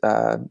just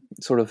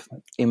sort of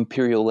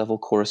imperial level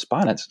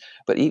correspondence,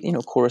 but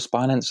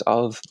correspondence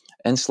of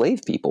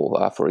enslaved people,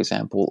 for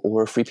example,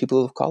 or free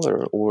people of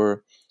color,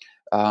 or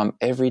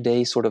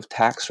everyday sort of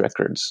tax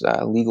records,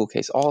 legal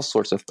case, all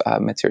sorts of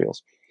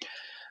materials.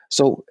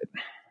 So,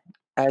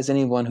 as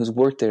anyone who's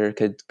worked there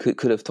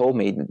could have told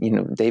me,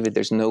 David,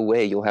 there's no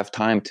way you'll have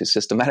time to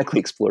systematically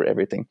explore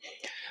everything.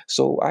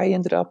 So I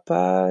ended up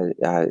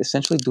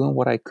essentially doing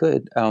what I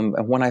could. And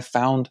when I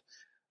found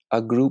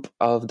a group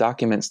of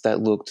documents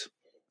that looked,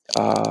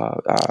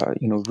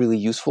 really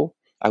useful,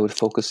 I would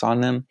focus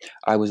on them.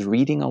 I was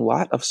reading a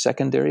lot of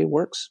secondary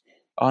works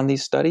on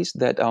these studies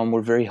that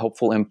were very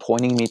helpful in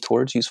pointing me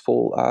towards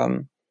useful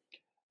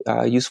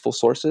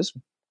sources.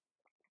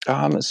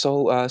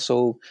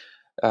 So,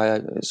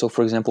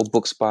 for example,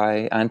 books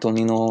by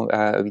Antonino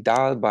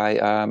Vidal,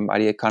 by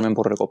Maria Carmen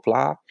Borrego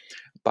Pla,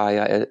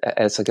 by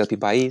Elsa Gelpi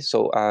Bai.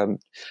 So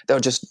there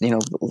were just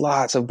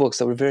lots of books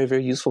that were very,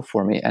 very useful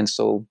for me, and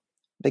so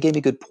they gave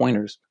me good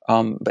pointers.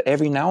 But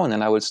every now and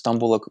then I would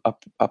stumble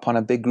upon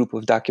a big group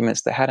of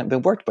documents that hadn't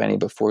been worked by any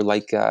before,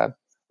 like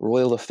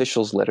royal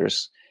officials'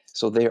 letters.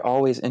 So they're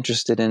always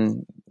interested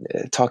in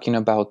talking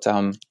about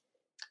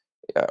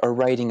or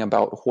writing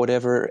about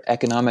whatever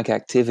economic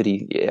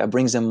activity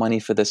brings them money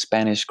for the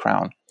Spanish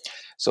crown.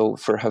 So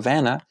for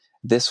Havana,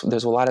 there's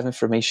a lot of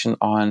information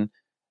on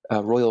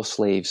royal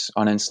slaves,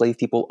 on enslaved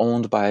people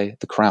owned by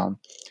the crown,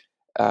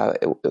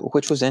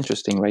 which was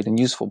interesting, right, and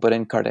useful. But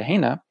in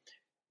Cartagena,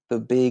 the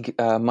big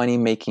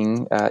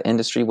money-making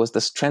industry was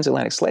this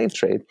transatlantic slave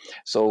trade.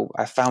 So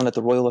I found that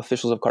the royal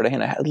officials of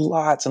Cartagena had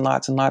lots and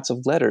lots and lots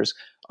of letters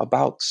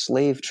about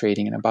slave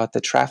trading and about the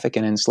traffic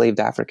in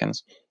enslaved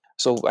Africans.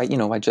 So I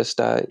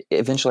just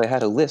eventually I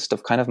had a list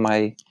of kind of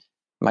my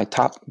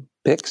top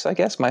picks, I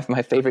guess, my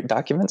favorite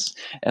documents,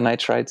 and I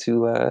tried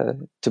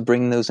to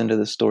bring those into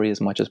the story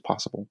as much as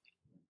possible.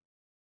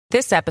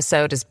 This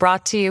episode is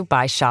brought to you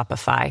by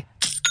Shopify.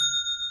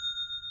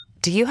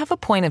 Do you have a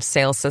point of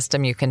sale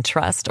system you can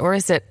trust, or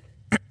is it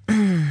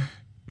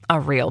a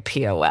real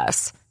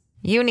POS?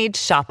 You need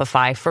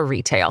Shopify for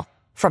retail.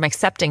 From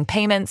accepting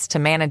payments to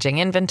managing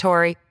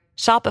inventory,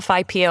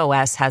 Shopify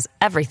POS has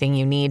everything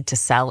you need to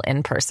sell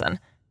in person.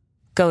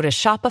 Go to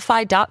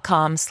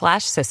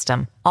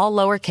shopify.com/system, all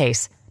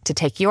lowercase, to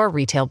take your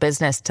retail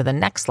business to the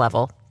next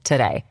level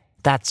today.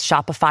 That's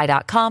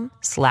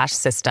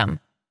shopify.com/system.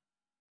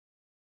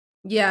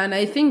 Yeah, and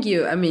I think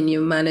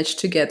you managed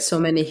to get so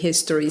many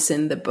histories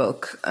in the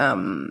book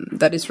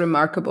that is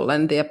remarkable,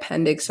 and the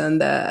appendix and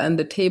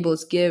the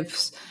tables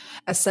gives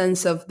a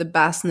sense of the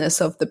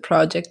vastness of the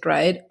project,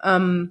 right?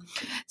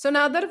 So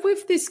now that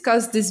we've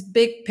discussed this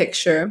big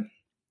picture,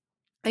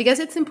 I guess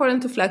it's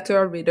important to flag to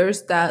our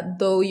readers that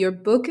though your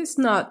book is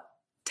not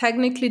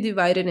technically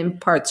divided in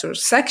parts or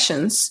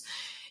sections,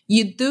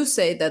 you do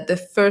say that the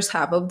first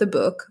half of the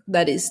book,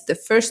 that is the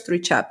first 3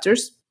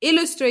 chapters,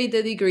 illustrate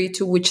the degree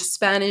to which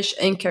Spanish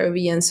and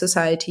Caribbean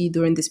society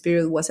during this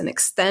period was an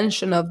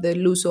extension of the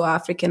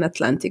Luso-African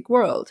Atlantic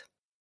world.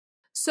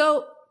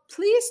 So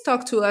please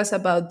talk to us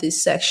about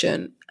this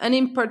section, and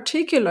in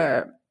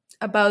particular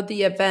about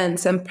the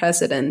events and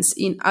precedents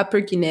in Upper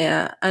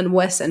Guinea and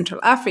West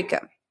Central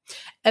Africa,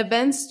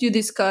 events you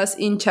discuss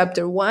in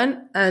chapter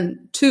 1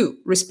 and 2,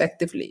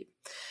 respectively.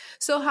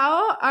 So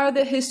how are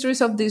the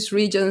histories of these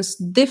regions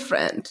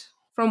different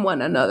from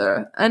one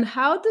another, and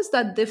how does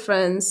that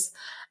difference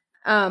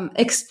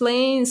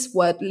explains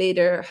what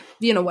later,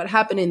 what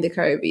happened in the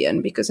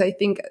Caribbean? Because I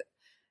think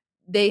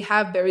they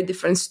have very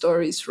different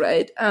stories,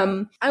 right?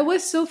 I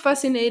was so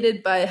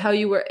fascinated by how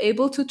you were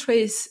able to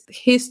trace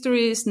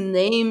histories,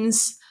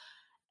 names,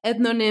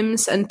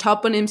 ethnonyms, and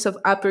toponyms of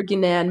Upper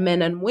Guinean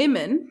men and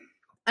women,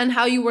 and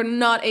how you were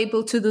not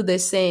able to do the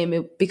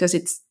same, because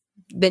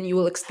then you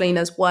will explain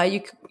us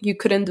why you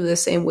couldn't do the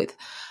same with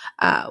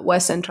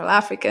West Central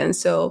Africa. And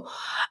so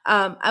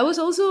I was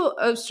also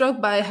struck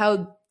by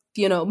how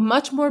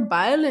much more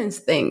violent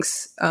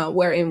things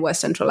were in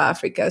West Central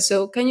Africa.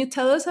 So can you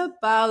tell us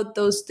about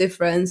those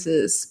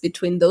differences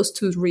between those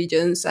 2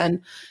 regions,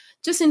 and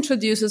just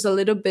introduce us a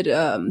little bit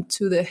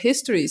to the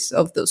histories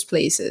of those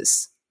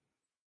places?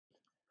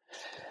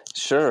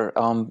 Sure.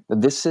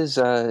 This is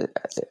what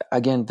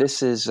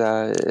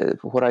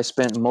I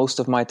spent most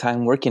of my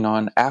time working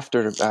on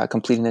after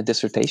completing the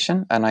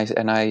dissertation, and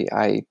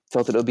I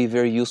felt that it would be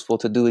very useful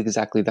to do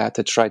exactly that,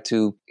 to try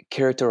to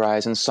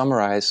characterize and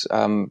summarize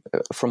from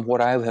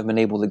what I have been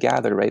able to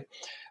gather, right,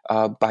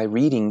 by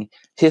reading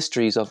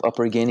histories of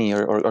Upper Guinea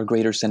or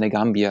Greater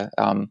Senegambia,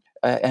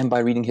 and by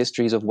reading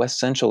histories of West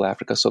Central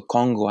Africa, so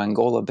Congo,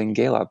 Angola,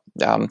 Benguela,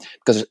 because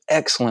there's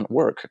excellent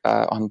work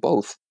on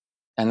both.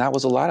 And that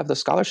was a lot of the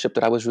scholarship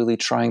that I was really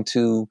trying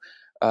to,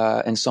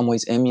 in some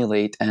ways,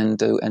 emulate and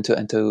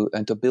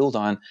to build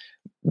on,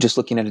 just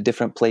looking at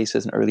different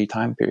places and early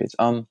time periods.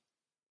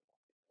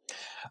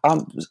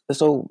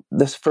 So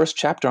this first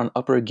chapter on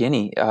Upper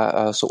Guinea,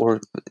 or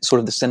sort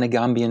of the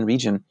Senegambian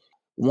region,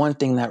 one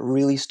thing that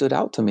really stood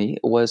out to me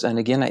was, and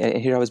again,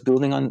 here I was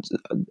building on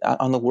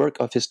the work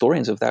of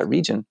historians of that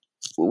region,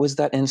 was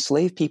that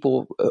enslaved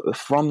people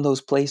from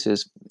those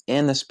places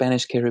in the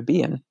Spanish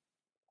Caribbean,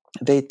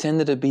 they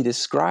tended to be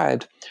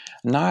described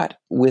not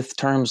with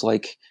terms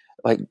like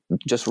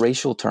just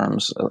racial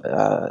terms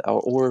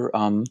or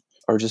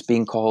just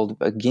being called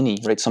a Guinea,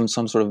 right? Some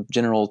sort of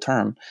general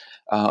term,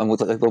 and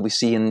what we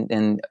see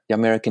in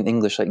American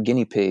English, like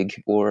guinea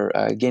pig or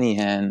guinea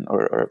hen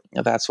or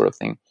that sort of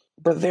thing.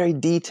 But very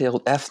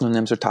detailed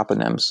ethnonyms or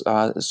toponyms.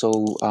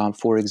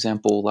 For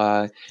example,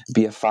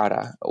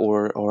 Biafara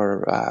or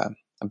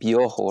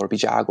Biojo or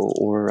Bijago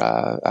or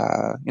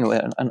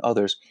and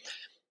others.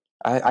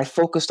 I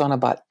focused on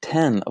about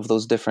 10 of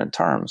those different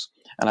terms,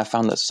 and I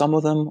found that some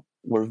of them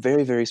were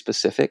very, very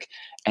specific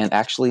and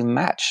actually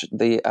match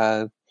the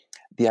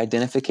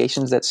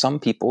identifications that some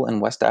people in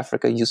West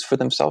Africa use for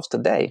themselves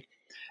today.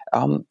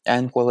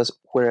 And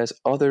whereas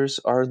others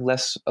are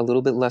a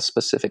little bit less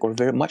specific, or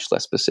very much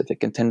less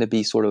specific, and tend to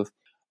be sort of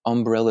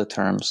umbrella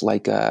terms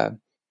like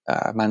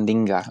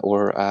Mandinga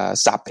or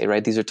Sape,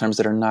 right? These are terms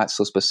that are not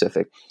so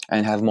specific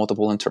and have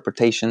multiple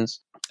interpretations.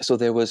 So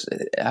there was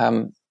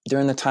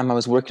during the time I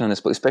was working on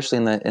this book, especially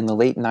in the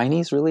late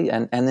 90s, really,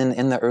 and then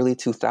in the early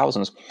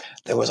 2000s,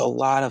 there was a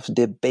lot of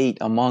debate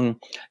among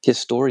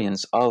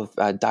historians of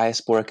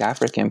diasporic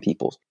African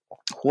peoples.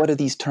 What do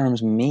these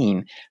terms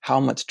mean?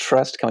 How much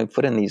trust can we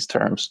put in these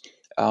terms?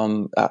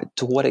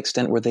 To what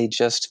extent were they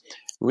just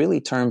really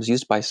terms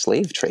used by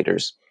slave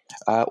traders,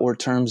 or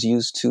terms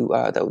used to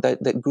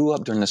that grew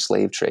up during the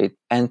slave trade,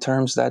 and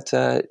terms that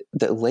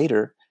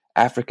later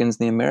Africans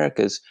in the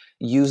Americas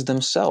used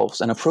themselves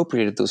and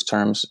appropriated those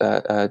terms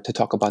to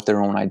talk about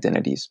their own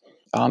identities?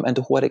 And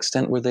to what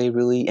extent were they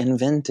really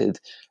invented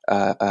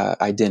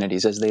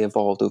identities as they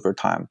evolved over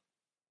time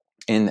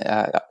in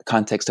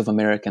context of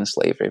American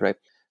slavery, right?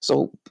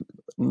 So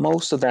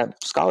most of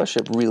that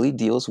scholarship really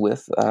deals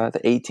with the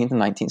 18th and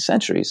 19th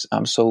centuries.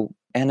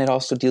 And it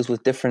also deals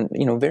with different,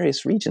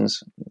 various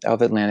regions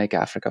of Atlantic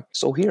Africa.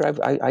 So here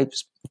I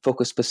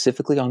focus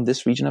specifically on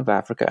this region of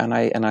Africa, and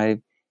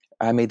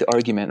I made the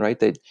argument, right,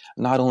 that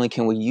not only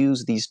can we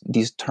use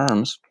these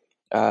terms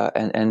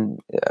and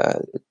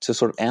to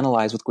sort of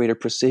analyze with greater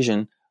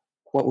precision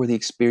what were the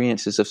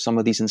experiences of some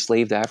of these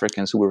enslaved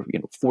Africans who were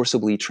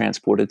forcibly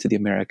transported to the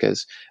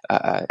Americas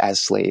as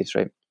slaves,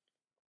 right?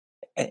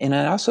 And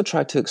I also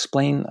tried to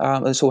explain,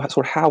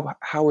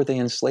 how were they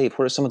enslaved?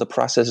 What are some of the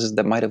processes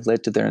that might have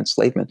led to their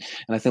enslavement?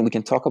 And I think we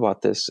can talk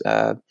about this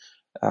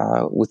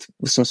with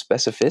some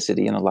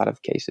specificity in a lot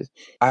of cases.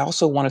 I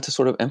also wanted to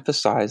sort of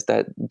emphasize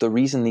that the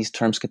reason these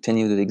terms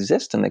continue to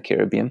exist in the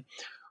Caribbean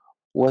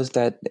was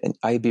that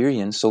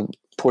Iberians, so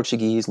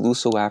Portuguese,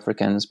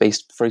 Luso-Africans,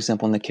 based, for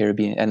example, in the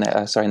Caribbean, in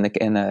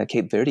the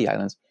Cape Verde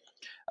Islands,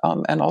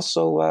 and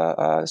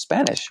also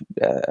Spanish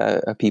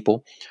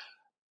people,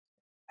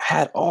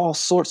 had all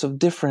sorts of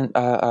different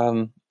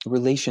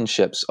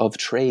relationships of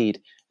trade,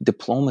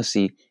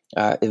 diplomacy,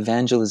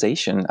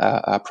 evangelization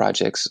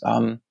projects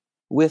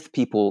with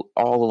people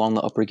all along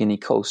the Upper Guinea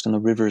coast and the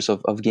rivers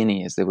of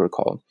Guinea, as they were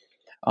called,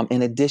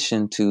 in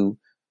addition to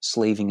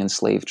slaving and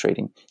slave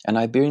trading. And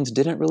Iberians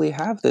didn't really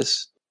have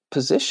this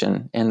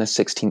position in the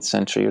 16th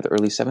century or the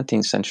early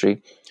 17th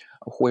century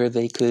where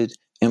they could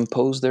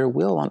impose their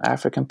will on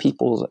African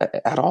peoples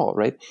at all,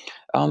 right?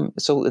 And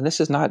this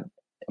is not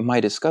my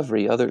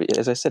discovery.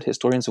 As I said,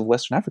 historians of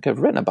Western Africa have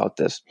written about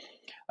this.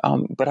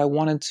 But I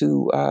wanted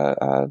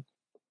to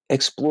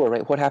explore,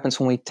 right, what happens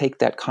when we take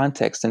that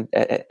context and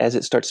as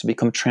it starts to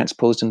become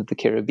transposed into the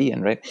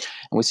Caribbean, right?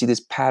 And we see these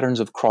patterns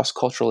of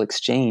cross-cultural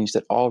exchange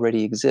that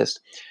already exist,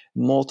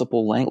 a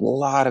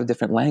lot of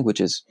different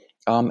languages,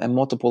 and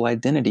multiple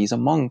identities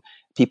among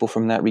people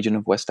from that region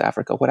of West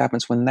Africa. What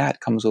happens when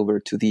that comes over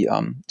to the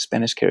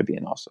Spanish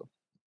Caribbean also?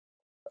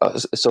 We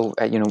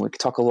could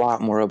talk a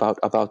lot more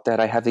about that.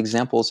 I have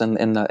examples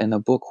in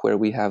the book where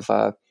we have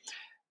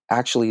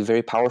actually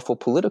very powerful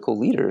political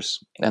leaders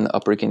in the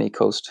Upper Guinea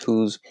coast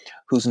whose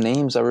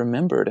names are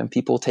remembered and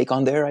people take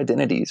on their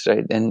identities,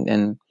 right?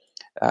 In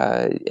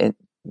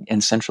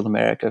Central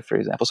America, for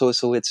example. So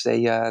it's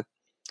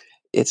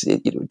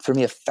for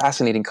me a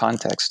fascinating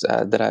context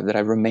that I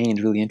remained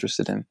really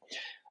interested in.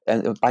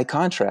 And by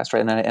contrast,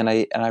 right, and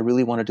I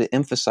really wanted to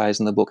emphasize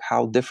in the book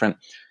how different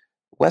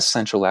West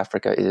Central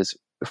Africa is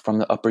from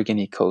the Upper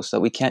Guinea coast, that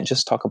we can't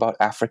just talk about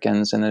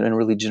Africans in a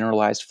really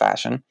generalized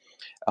fashion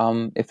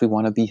if we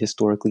want to be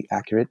historically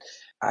accurate.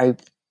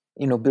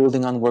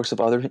 Building on works of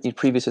other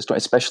previous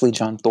historians, especially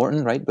John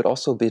Thornton, right, but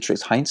also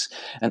Beatrix Heinz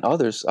and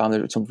others,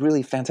 there's some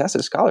really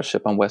fantastic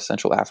scholarship on West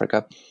Central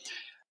Africa.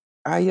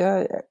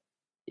 I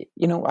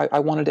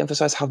wanted to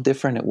emphasize how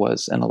different it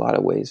was in a lot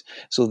of ways.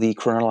 So the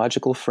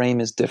chronological frame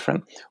is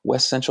different.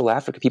 West Central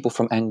Africa, people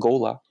from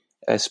Angola,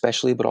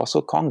 especially, but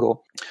also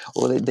Congo,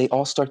 well, they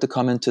all start to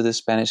come into the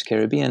Spanish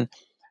Caribbean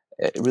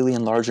really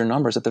in larger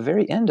numbers at the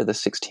very end of the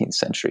 16th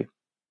century.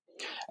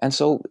 And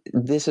so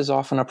this is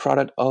often a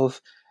product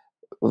of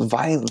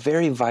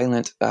very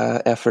violent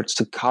efforts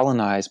to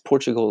colonize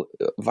Portugal,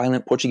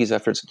 violent Portuguese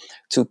efforts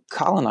to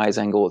colonize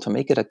Angola, to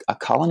make it a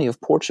colony of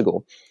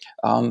Portugal.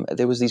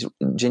 There was these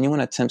genuine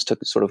attempts to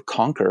sort of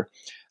conquer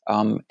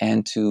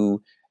and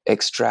to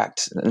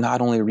extract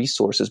not only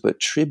resources, but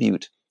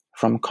tribute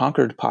from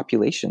conquered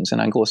populations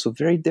in Angola. So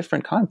very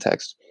different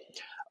context.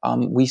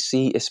 We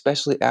see,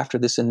 especially after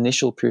this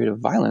initial period of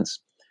violence,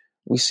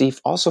 we see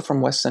also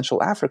from West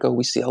Central Africa,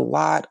 we see a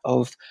lot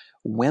of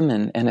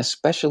women and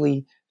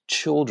especially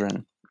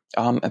children,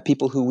 and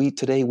people who we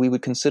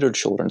would consider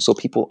children. So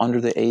people under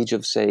the age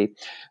of, say,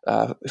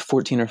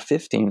 14 or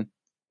 15,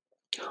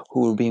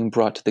 who were being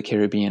brought to the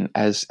Caribbean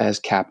as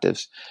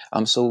captives.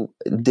 So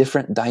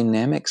different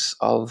dynamics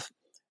of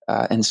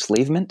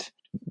enslavement,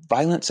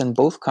 violence in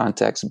both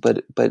contexts,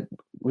 but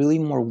really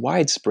more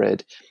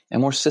widespread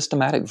and more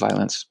systematic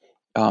violence,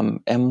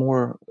 and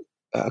more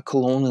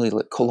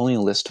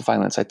colonialist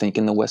violence, I think,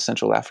 in the West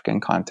Central African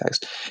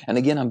context. And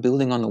again, I'm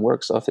building on the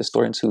works of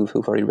historians who've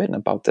already written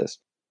about this.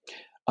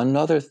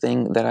 Another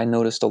thing that I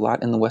noticed a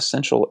lot in the West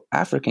Central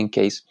African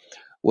case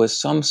was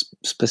some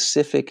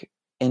specific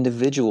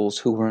individuals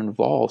who were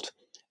involved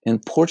in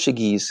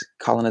Portuguese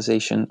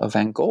colonization of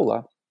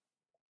Angola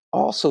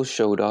also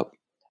showed up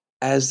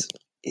as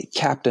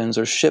captains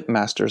or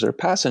shipmasters or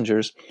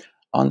passengers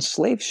on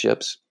slave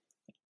ships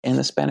in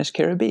the Spanish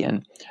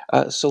Caribbean.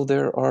 So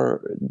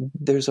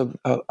there's a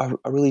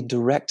really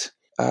direct,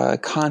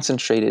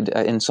 concentrated,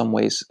 in some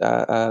ways,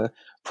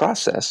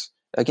 process.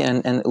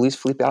 Again, and at least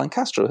Felipe Alan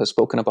Castro has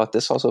spoken about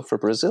this also for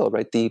Brazil,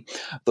 right? The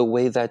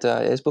way that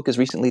his book is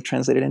recently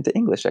translated into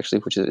English, actually,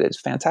 which is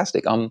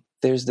fantastic.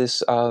 There's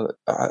this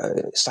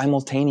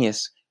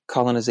simultaneous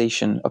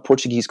colonization, a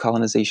Portuguese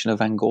colonization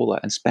of Angola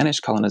and Spanish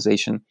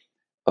colonization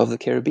of the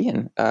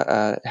Caribbean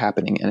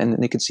happening.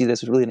 And they could see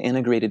this as really an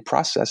integrated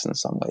process in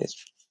some ways.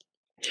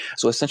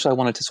 So essentially, I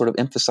wanted to sort of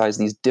emphasize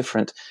these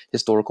different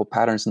historical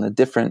patterns in the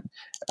different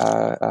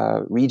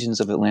regions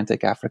of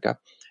Atlantic Africa,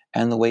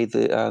 and the way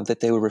that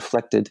they were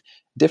reflected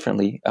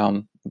differently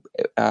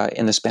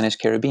in the Spanish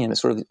Caribbean, the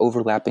sort of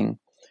overlapping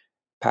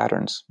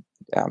patterns.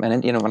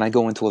 And when I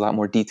go into a lot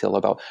more detail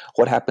about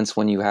what happens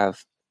when you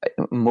have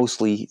most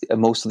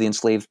of the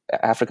enslaved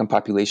African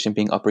population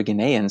being Upper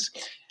Guineans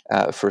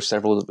for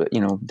several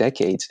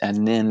decades,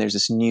 and then there's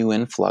this new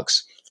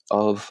influx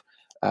of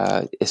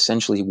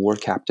essentially war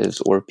captives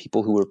or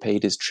people who were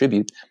paid as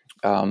tribute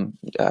in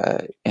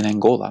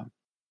Angola.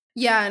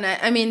 Yeah, and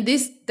I mean,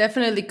 this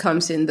definitely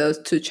comes in those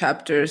two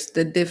chapters,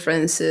 the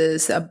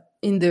differences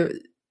in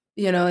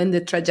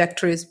the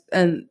trajectories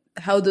and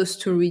how those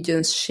two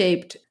regions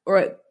shaped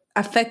or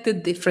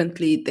affected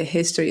differently the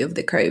history of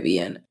the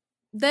Caribbean.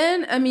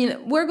 Then, I mean,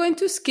 we're going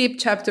to skip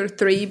chapter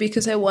 3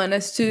 because I want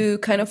us to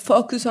kind of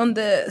focus on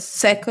the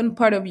second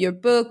part of your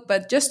book,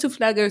 but just to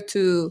flag it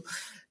to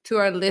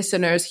our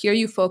listeners, here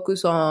you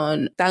focus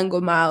on Tango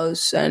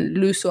Mouse and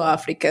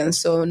Luso-Africans,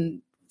 so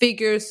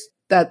figures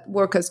that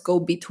work as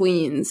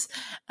go-betweens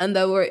and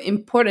that were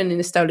important in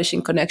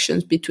establishing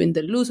connections between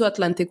the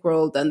Luso-Atlantic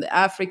world and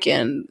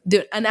Africans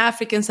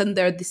and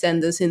their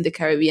descendants in the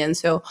Caribbean.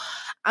 So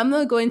I'm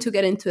not going to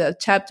get into that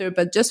chapter,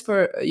 but just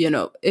for,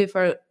 if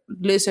our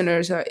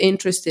listeners are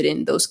interested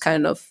in those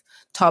kind of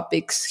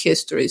topics,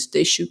 histories,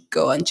 they should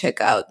go and check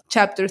out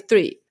chapter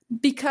 3.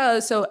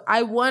 So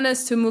I want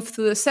us to move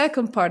to the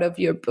second part of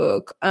your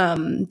book,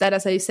 that,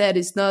 as I said,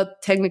 is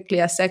not technically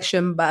a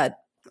section, but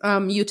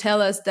you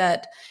tell us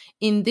that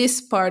in this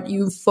part,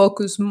 you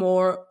focus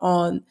more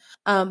on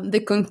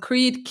the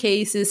concrete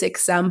cases,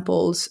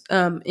 examples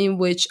in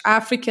which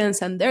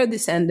Africans and their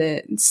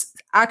descendants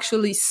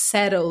actually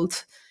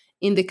settled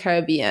in the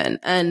Caribbean.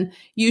 And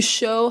you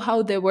show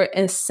how they were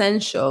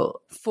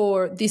essential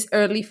for these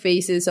early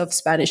phases of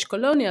Spanish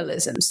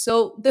colonialism.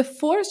 So the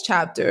fourth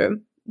chapter,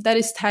 that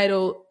is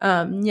titled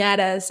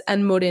Ñaras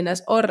and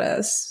Morenas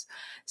Horras.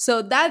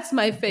 So that's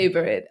my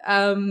favorite.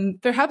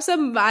 Perhaps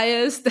I'm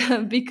biased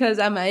because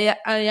I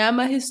am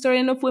a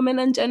historian of women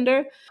and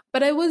gender,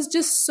 but I was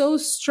just so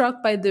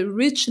struck by the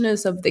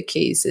richness of the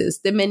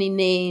cases, the many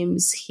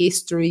names,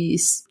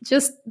 histories,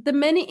 just the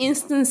many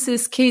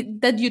instances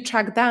that you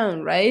track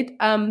down, right?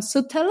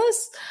 So tell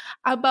us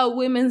about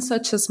women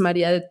such as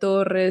Maria de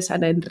Torres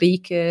and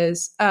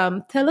Enriquez.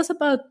 Tell us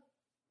about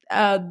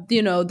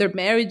their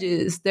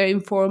marriages, their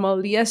informal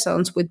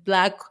liaisons with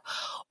Black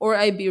or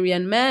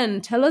Iberian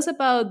men. Tell us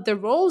about the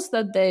roles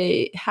that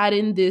they had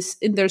in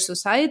their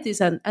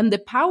societies and the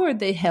power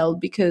they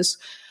held, because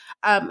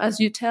as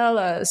you tell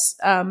us,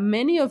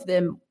 many of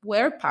them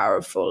were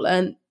powerful.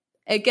 And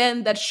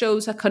again, that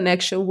shows a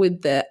connection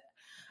with the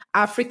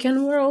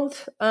African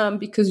world,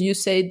 because you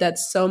say that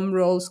some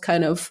roles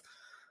kind of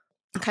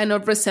kind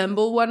of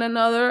resemble one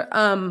another,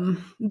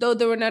 though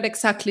they were not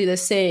exactly the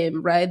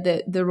same, right?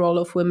 The role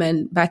of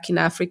women back in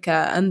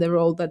Africa and the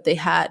role that they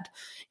had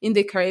in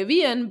the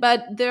Caribbean,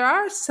 but there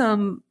are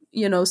some,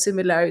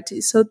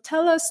 similarities. So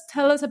tell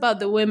us about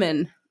the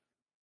women.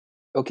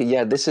 Okay,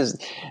 yeah,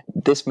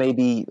 this may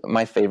be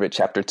my favorite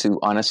chapter too,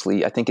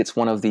 honestly. I think it's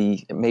one of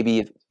the,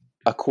 maybe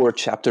a core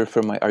chapter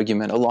for my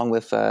argument, along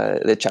with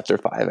the chapter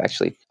 5,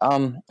 actually.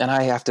 And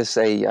I have to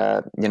say,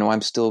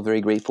 I'm still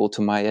very grateful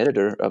to my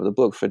editor of the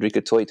book,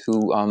 Frederica Toit,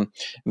 who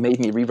made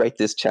me rewrite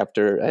this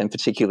chapter in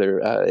particular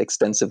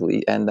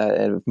extensively, and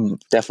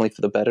definitely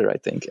for the better, I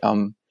think.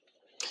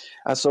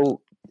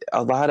 So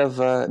a lot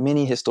of,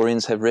 many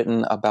historians have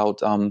written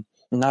about,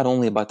 not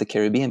only about the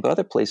Caribbean, but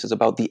other places,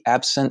 about the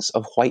absence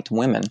of white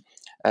women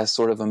as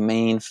sort of a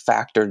main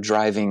factor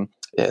driving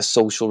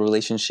social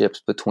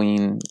relationships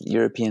between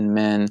European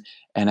men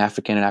and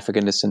African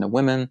descendant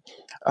women,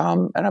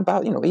 and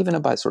about, even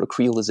about sort of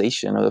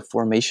creolization or the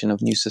formation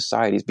of new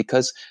societies,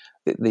 because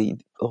the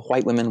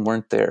white women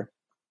weren't there.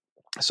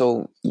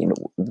 So,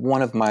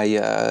 one of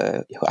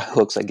my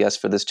hooks, I guess,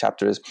 for this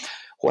chapter is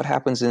what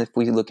happens if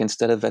we look,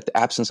 instead of at the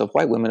absence of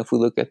white women, if we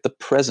look at the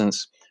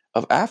presence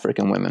of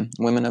African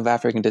women of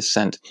African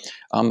descent.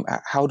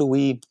 How do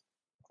we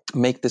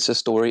make this a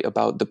story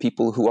about the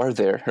people who are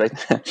there, right?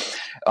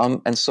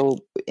 And so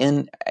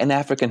in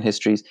African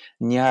histories,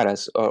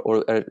 Nyaras,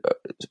 or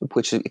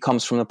which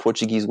comes from the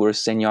Portuguese word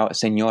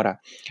senhora,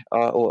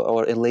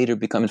 or it later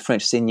become in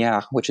French,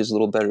 seigneur, which is a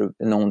little better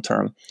known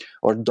term,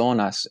 or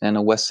donas in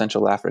a West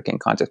Central African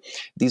context.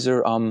 These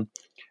are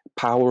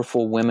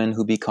powerful women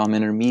who become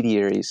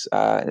intermediaries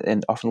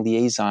and often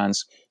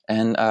liaisons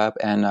and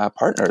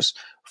partners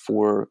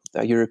for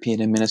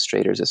European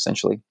administrators,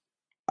 essentially.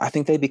 I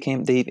think they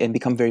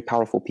become very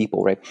powerful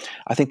people, right?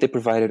 I think they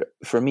provided,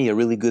 for me, a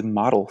really good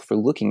model for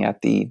looking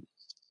at the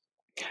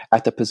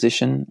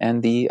position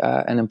and the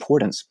and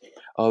importance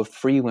of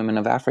free women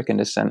of African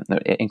descent,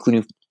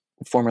 including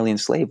formerly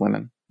enslaved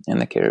women in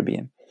the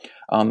Caribbean.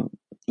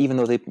 Even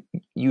though they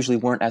usually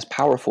weren't as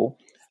powerful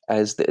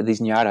as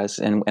these nyaras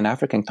in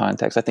African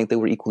context, I think they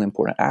were equally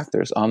important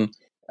actors.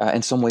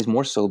 In some ways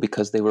more so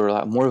because there were a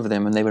lot more of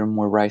them and they were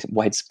more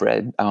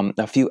widespread.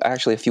 A few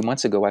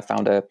months ago, I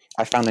found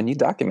a new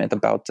document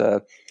about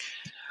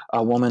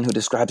a woman who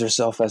described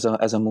herself as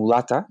a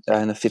mulata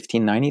in the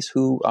 1590s,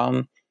 who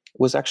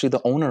was actually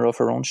the owner of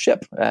her own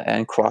ship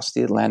and crossed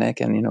the Atlantic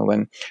and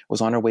and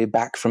was on her way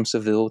back from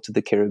Seville to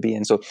the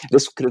Caribbean. So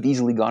this could have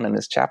easily gone in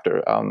this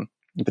chapter.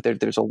 But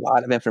there's a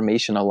lot of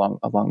information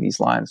along these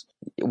lines.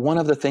 One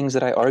of the things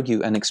that I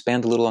argue and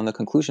expand a little on the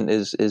conclusion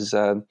is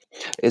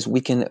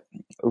we can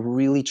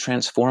really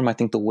transform, I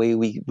think, the way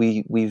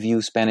we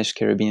view Spanish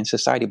Caribbean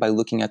society by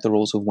looking at the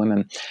roles of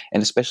women,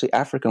 and especially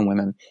African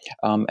women,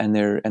 and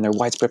their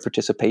widespread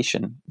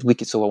participation.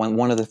 So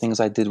one of the things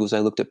I did was I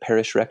looked at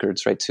parish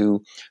records, right?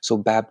 So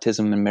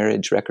baptism and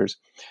marriage records,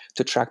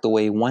 to track the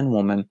way one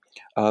woman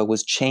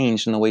was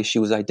changed in the way she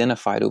was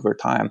identified over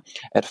time.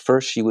 At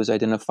first, she was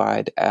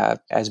identified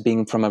as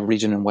being from a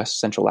region in West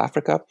Central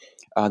Africa,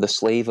 the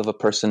slave of a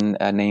person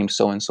named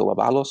so-and-so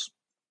Avalos.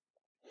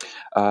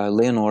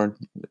 Leonor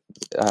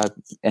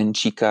and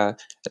Chica,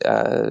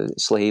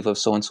 slave of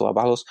so-and-so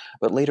Avalos.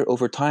 But later,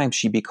 over time,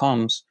 she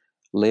becomes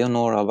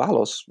Leonor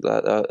Avalos,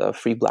 a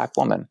free Black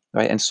woman,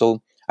 right? And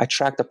so I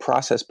tracked the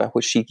process by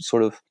which she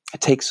sort of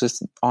takes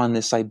us on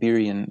this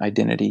Iberian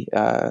identity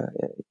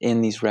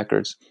in these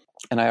records.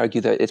 And I argue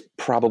that it's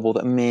probable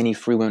that many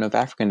free women of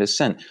African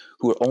descent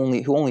who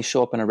only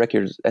show up in a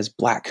record as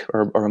Black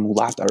or a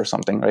mulata or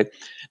something, right,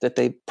 that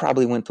they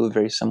probably went through a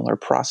very similar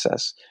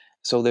process.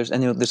 So there's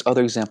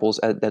other examples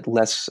at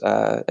less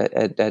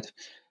at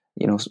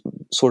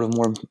sort of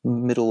more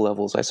middle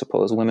levels, I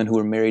suppose, women who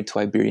are married to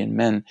Iberian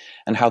men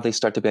and how they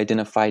start to be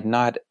identified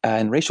not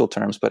in racial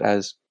terms but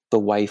as the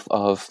wife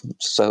of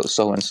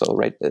so and so,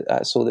 right?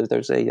 So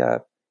there's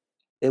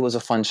it was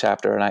a fun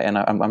chapter, and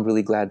I'm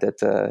really glad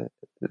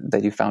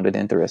that you found it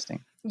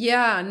interesting.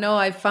 Yeah, no,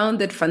 I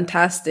found it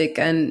fantastic,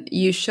 and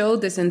you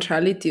showed the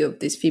centrality of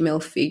these female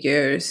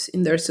figures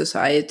in their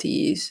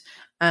societies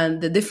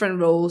and the different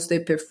roles they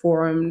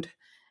performed,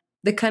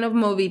 the kind of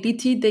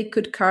mobility they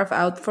could carve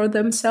out for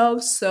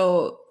themselves.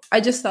 So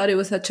I just thought it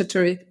was such a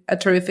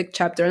terrific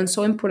chapter and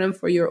so important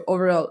for your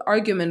overall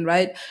argument,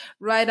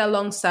 right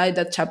alongside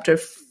that chapter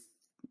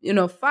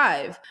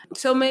 5.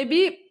 So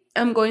maybe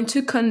I'm going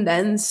to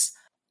condense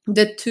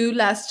the 2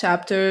 last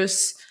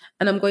chapters,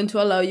 and I'm going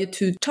to allow you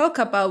to talk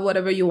about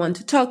whatever you want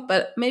to talk,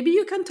 but maybe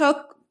you can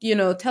talk,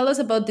 tell us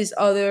about these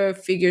other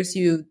figures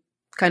you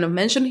kind of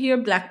mentioned here,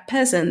 Black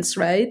peasants,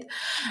 right?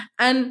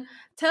 And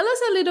tell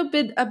us a little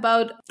bit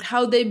about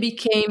how they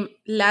became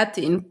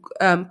Latin,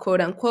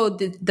 quote unquote,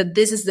 that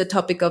this is the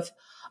topic of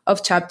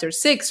chapter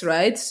 6,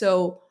 right?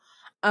 So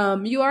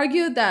you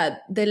argue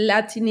that the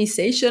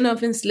Latinization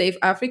of enslaved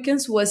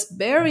Africans was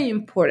very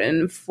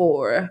important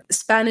for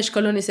Spanish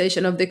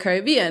colonization of the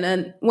Caribbean.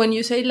 And when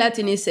you say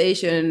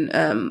Latinization,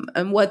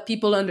 and what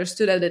people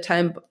understood at the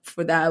time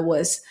for that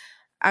was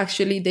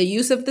actually the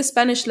use of the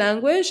Spanish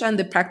language and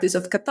the practice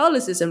of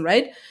Catholicism,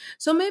 right?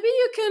 So maybe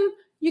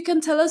you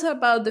can tell us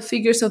about the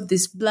figures of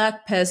these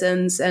Black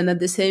peasants, and at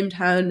the same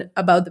time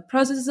about the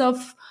process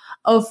of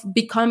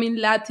becoming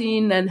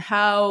Latin, and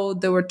how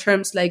there were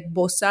terms like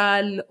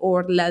bozal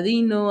or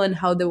ladino, and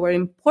how they were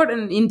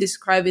important in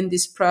describing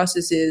these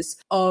processes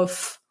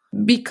of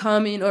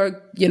becoming,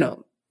 or,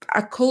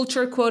 a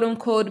culture, quote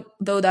unquote,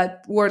 though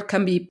that word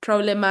can be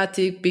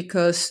problematic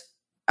because,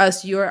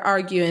 as you're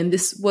arguing,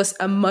 this was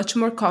a much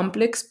more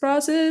complex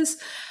process.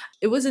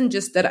 It wasn't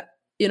just that,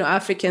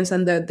 Africans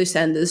and their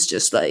descendants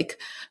just like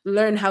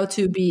learn how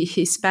to be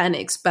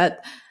Hispanics,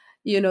 but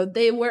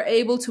they were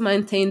able to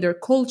maintain their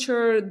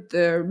culture,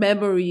 their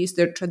memories,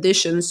 their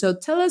traditions. So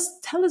tell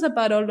us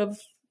about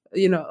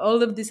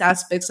all of these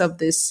aspects of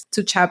these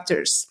two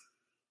chapters.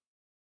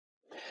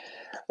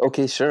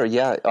 Okay, sure.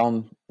 Yeah.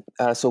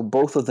 So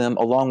both of them,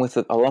 along with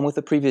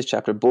the previous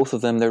chapter, both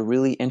of them, they're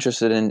really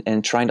interested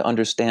in trying to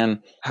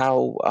understand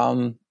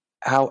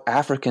how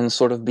Africans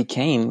sort of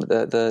became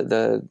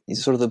the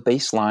sort of the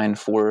baseline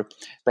for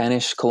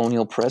Spanish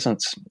colonial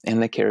presence in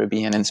the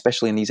Caribbean, and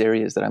especially in these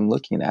areas that I'm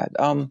looking at.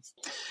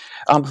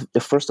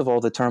 First of all,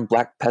 the term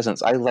Black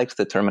peasants, I liked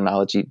the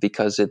terminology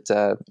because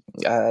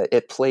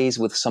it plays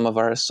with some of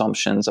our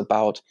assumptions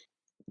about,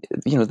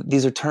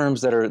 these are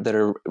terms that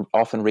are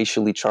often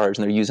racially charged,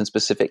 and they're used in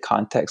specific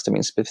contexts to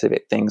mean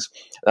specific things.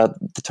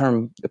 The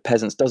term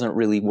peasants doesn't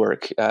really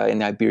work in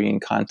the Iberian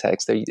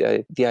context.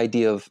 The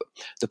idea of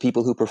the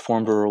people who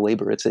performed rural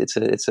labor,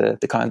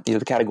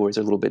 the categories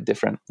are a little bit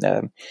different.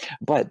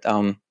 But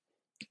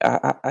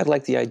I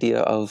like the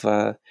idea of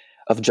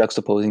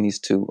juxtaposing these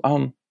two.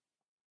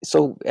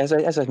 So as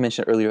I've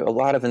mentioned earlier, a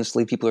lot of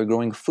enslaved people are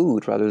growing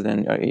food rather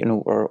than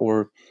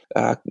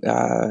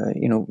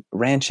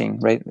ranching,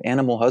 right?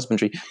 Animal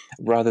husbandry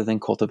rather than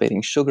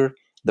cultivating sugar.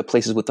 The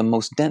places with the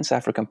most dense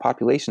African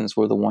populations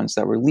were the ones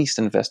that were least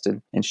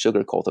invested in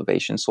sugar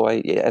cultivation. So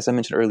as I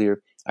mentioned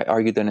earlier, I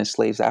argued that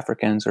enslaved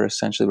Africans are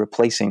essentially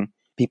replacing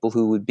people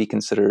who would be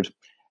considered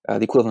the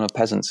equivalent of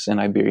peasants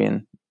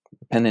in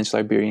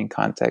Peninsular Iberian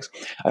context.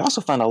 I also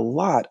found a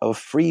lot of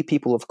free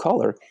people of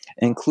color,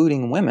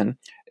 including women,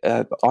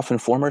 often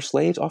former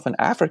slaves, often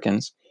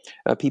Africans,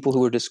 people who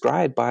were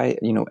described by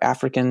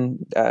African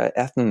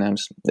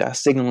ethnonyms,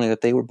 signaling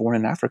that they were born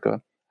in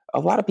Africa. A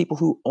lot of people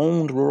who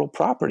owned rural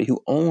property,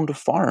 who owned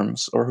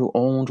farms or who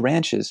owned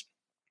ranches,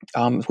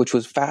 which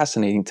was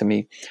fascinating to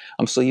me.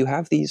 So you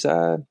have these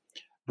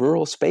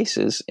rural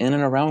spaces in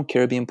and around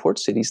Caribbean port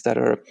cities that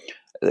are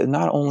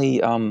not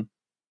only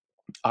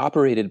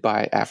operated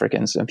by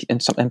Africans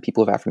and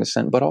people of African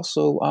descent, but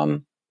also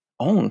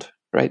owned,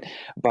 right,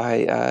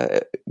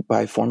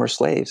 by former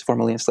slaves,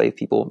 formerly enslaved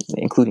people,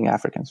 including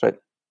Africans, right.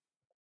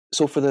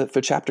 So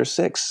for chapter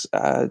 6,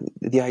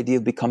 the idea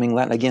of becoming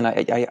Latin, again,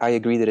 I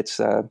agree that it's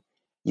I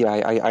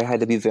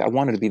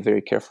wanted to be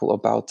very careful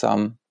about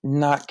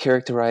not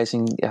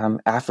characterizing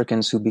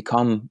Africans who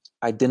become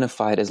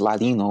identified as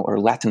Ladino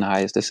or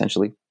Latinized,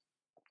 essentially,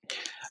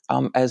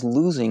 as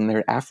losing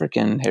their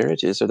African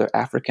heritages or their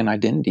African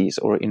identities.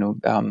 Or,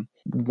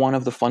 one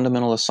of the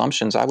fundamental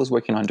assumptions I was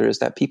working under is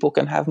that people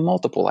can have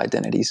multiple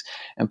identities,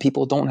 and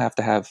people don't have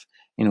to have,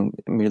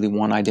 merely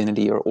one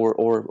identity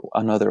or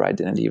another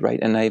identity, right?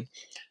 And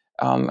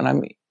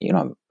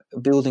I'm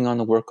building on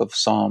the work of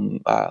some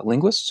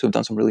linguists who've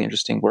done some really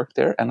interesting work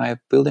there, and I'm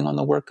building on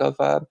the work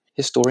of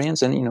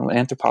historians and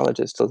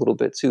anthropologists a little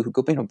bit too, who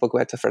go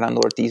back to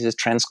Fernando Ortiz's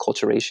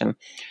transculturation,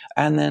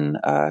 and then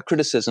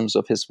criticisms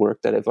of his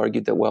work that have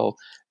argued that, well,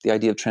 the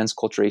idea of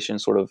transculturation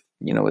sort of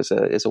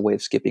is a way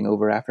of skipping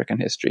over African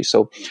history.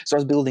 So I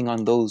was building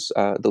on those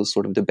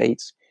sort of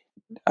debates.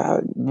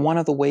 One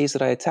of the ways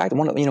that I attacked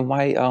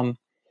my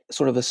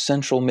sort of a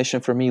central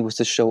mission for me was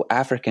to show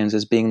Africans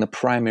as being the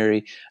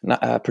primary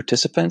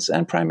participants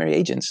and primary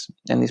agents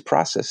in these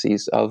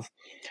processes of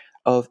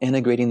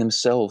integrating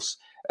themselves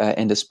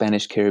into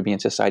Spanish Caribbean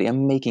society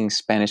and making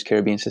Spanish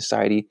Caribbean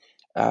society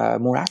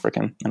more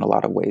African in a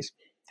lot of ways.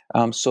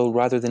 So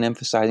rather than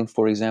emphasizing,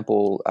 for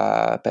example,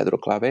 Pedro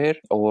Claver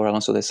or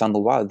Alonso de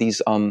Sandoval,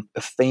 these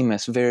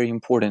famous, very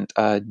important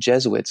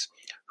Jesuits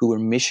who were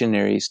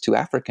missionaries to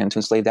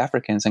enslaved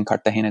Africans in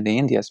Cartagena de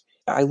Indias,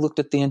 I looked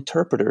at the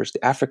interpreters,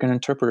 the African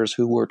interpreters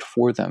who worked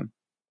for them,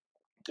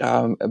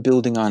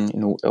 building on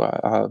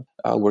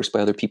works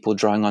by other people,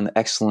 drawing on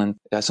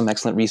some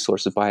excellent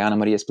resources by Ana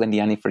Maria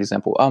Splendiani, for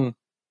example.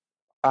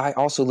 I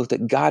also looked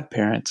at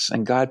godparents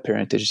and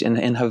godparentage.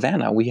 In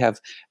Havana, we have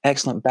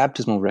excellent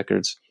baptismal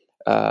records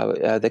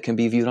that can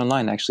be viewed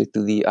online, actually,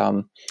 through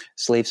the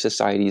Slave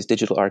Society's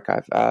digital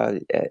archive,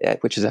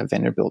 which is at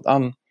Vanderbilt.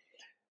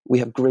 We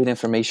have great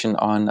information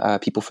on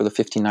people for the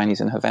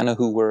 1590s in Havana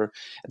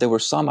there were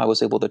some I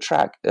was able to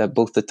track,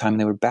 both the time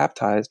they were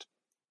baptized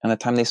and the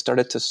time they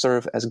started to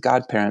serve as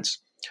godparents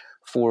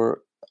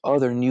for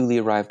other newly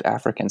arrived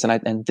Africans.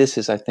 And this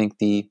is, I think,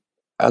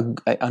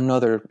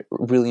 another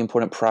really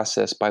important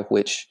process by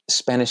which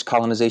Spanish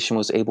colonization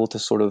was able to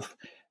sort of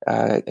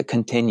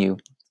continue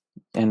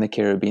in the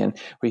Caribbean,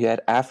 where you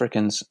had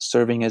Africans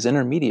serving as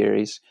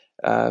intermediaries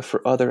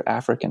for other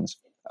Africans.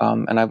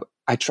 And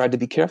I tried to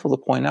be careful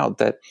to point out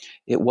that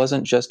it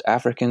wasn't just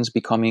Africans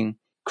becoming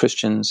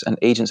Christians and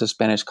agents of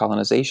Spanish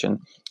colonization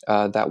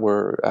that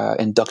were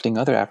inducting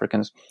other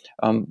Africans.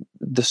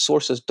 The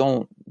sources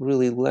don't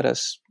really let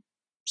us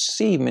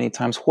see many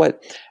times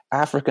what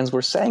Africans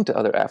were saying to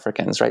other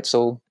Africans, right?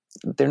 So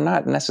they're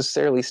not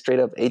necessarily straight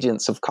up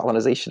agents of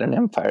colonization and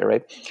empire,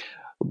 right?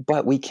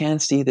 But we can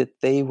see that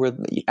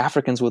the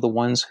Africans were the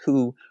ones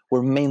who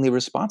were mainly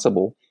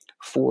responsible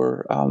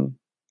for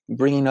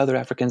bringing other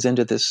Africans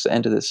into this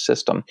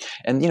system.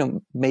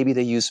 And, maybe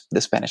they use the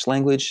Spanish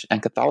language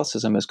and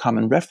Catholicism as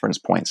common reference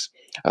points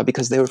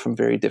because they were from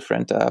very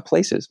different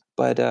places.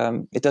 But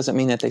it doesn't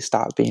mean that they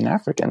stopped being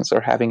Africans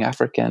or having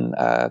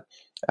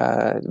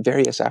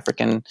various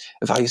African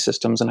value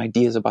systems and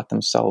ideas about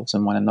themselves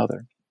and one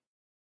another.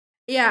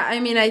 Yeah,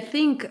 I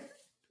think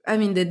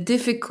the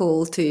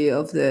difficulty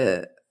of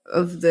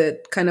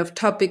the kind of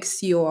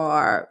topics you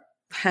are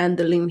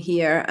handling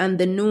here and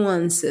the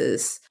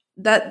nuances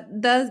that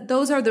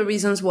those are the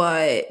reasons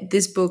why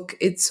this book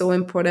is so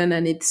important,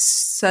 and it's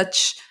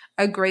such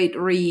a great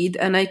read,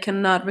 and I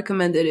cannot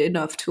recommend it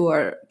enough to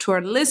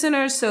our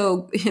listeners.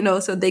 So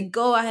so they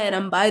go ahead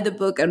and buy the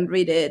book and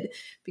read it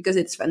because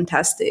it's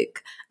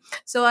fantastic.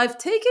 So I've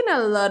taken a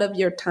lot of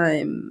your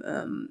time,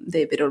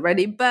 David,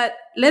 already, but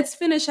let's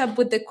finish up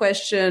with the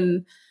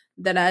question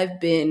that I've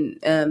been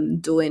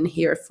doing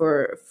here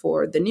for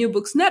the New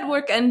Books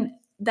Network, and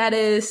that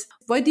is,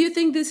 why do you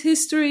think this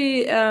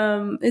history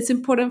is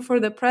important for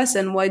the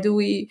present? Why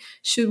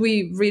should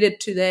we read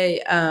it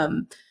today?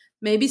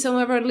 Maybe some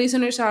of our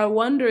listeners are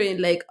wondering,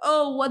 like,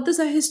 oh, what does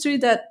a history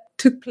that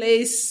took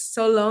place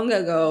so long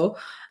ago,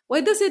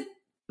 why does it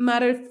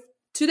matter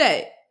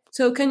today?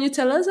 So can you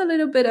tell us a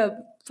little bit of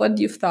what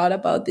you've thought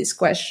about this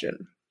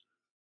question?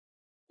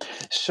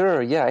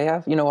 Sure. Yeah,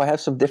 I have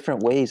some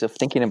different ways of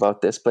thinking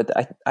about this, but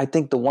I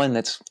think the one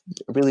that's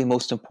really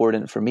most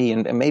important for me,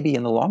 and maybe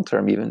in the long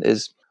term even,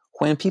 is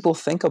when people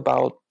think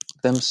about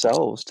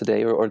themselves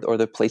today, or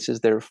the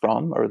places they're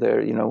from, or they're,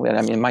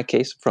 and in my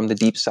case, from the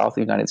deep South of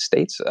the United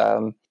States,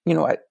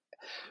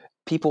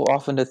 people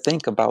often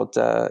think about,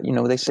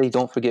 they say,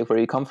 don't forget where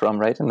you come from,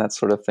 right? And that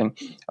sort of thing.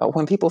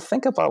 When people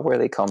think about where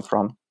they come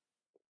from,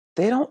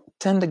 they don't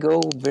tend to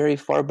go very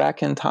far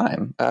back in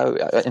time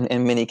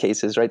in many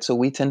cases, right? So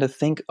we tend to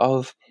think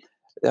of,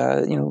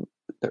 the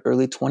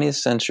early 20th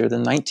century, the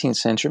 19th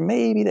century,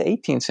 maybe the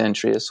 18th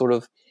century as sort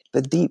of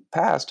the deep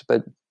past.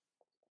 But,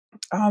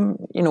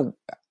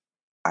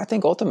 I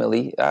think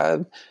ultimately,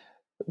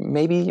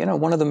 maybe,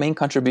 one of the main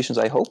contributions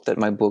I hope that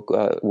my book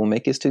will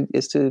make is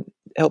to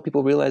help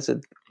people realize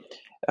that,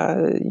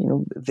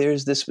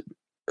 there's this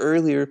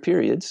earlier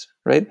periods,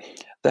 right,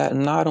 that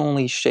not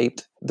only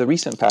shaped the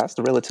recent past,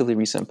 the relatively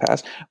recent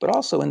past, but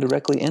also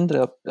indirectly ended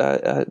up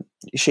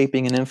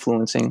shaping and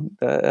influencing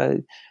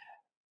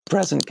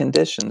present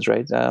conditions,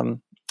 right?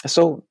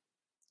 So,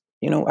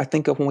 I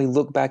think of when we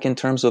look back in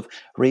terms of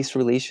race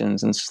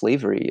relations and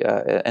slavery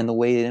and the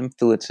way it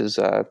influences,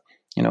 and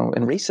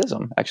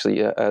racism,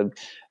 actually, and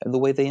the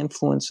way they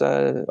influence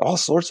all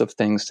sorts of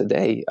things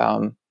today.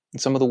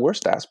 Some of the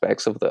worst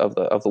aspects of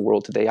the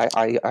world today,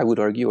 I would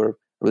argue, are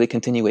really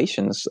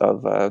continuations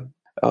of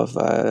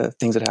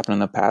things that happened in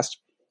the past.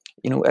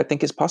 I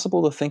think it's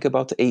possible to think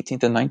about the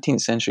 18th and 19th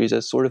centuries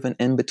as sort of an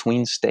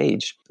in-between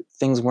stage.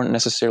 Things weren't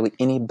necessarily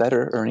any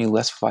better or any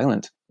less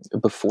violent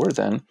before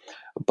then,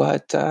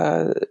 but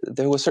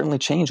there was certainly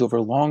change over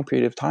a long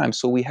period of time.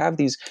 So we have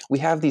these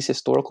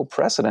historical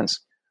precedents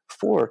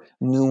for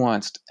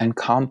nuanced and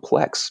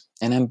complex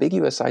and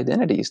ambiguous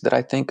identities that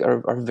I think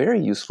are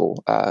very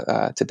useful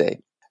today.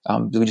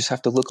 We just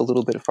have to look a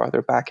little bit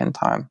farther back in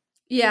time.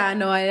 Yeah,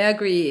 no, I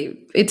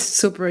agree. It's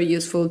super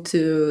useful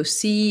to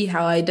see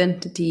how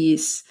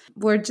identities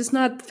were just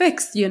not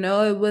fixed,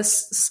 It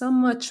was so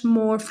much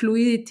more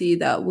fluidity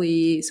that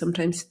we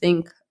sometimes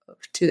think of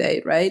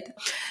today, right?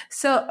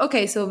 So,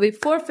 okay, so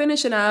before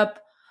finishing up,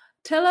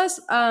 tell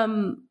us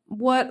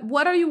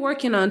what are you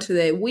working on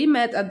today? We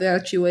met at the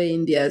Archway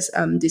Indias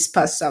this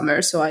past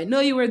summer, so I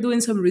know you were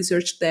doing some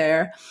research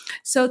there.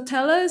 So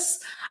tell us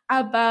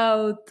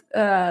about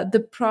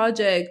the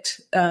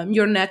project,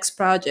 your next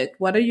project.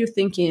 What are you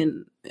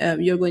thinking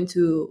you're going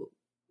to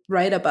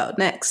write about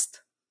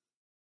next?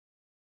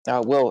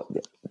 Well,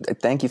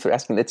 thank you for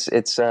asking.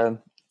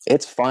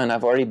 It's fun.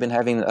 I've already been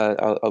having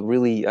a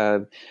really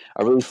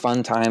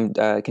fun time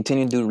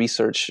continuing to do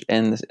research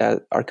in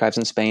archives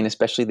in Spain,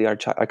 especially the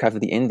Archive of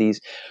the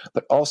Indies.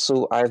 But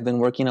also, I've been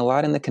working a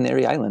lot in the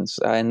Canary Islands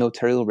and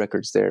notarial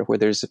records there, where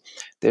there's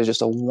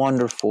just a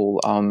wonderful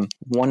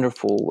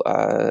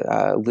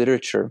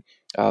literature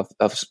of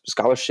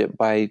scholarship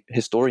by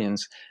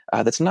historians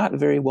that's not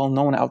very well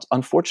known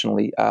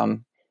unfortunately.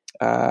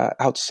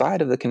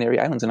 Outside of the Canary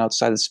Islands and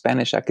outside of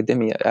Spanish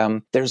academia.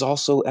 There's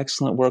also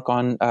excellent work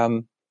on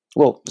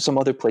some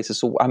other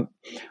places. So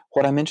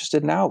what I'm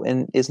interested now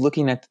in is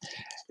looking at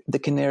the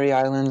Canary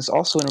Islands,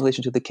 also in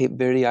relation to the Cape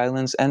Verde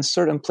Islands and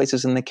certain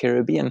places in the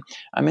Caribbean.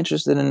 I'm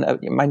interested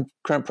in my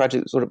current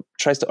project sort of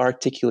tries to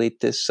articulate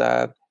this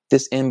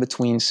this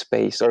in-between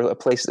space, or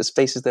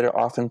spaces that are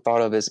often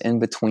thought of as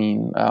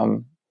in-between.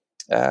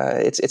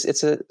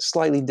 It's a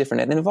slightly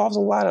different, and it involves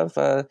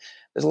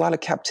there's a lot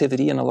of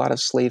captivity and a lot of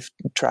slave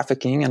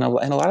trafficking and a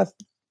lot of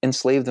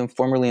enslaved and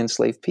formerly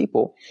enslaved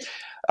people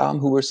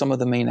who were some of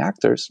the main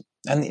actors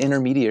and the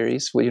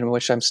intermediaries,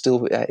 which I'm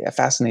still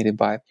fascinated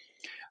by.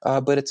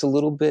 But it's a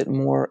little bit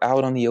more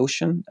out on the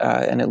ocean,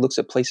 and it looks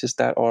at places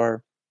that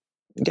are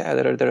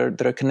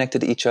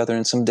connected to each other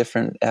in some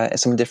different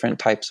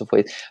types of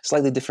ways.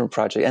 Slightly different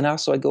project, and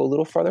also I go a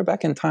little farther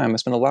back in time. I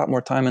spend a lot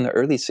more time in the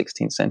early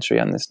 16th century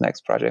on this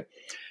next project.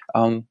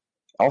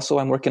 Also,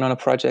 I'm working on a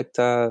project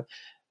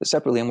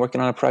separately. I'm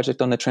working on a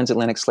project on the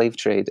transatlantic slave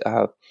trade.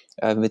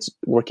 It's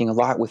working a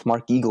lot with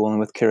Mark Eagle and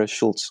with Kara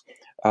Schultz,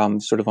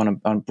 sort of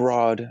on a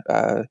broad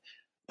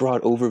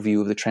overview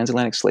of the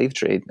transatlantic slave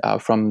trade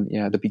from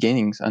the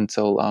beginnings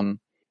until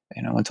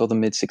the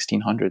mid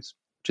 1600s,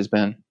 which has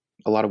been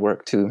a lot of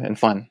work too, and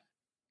fun.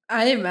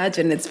 I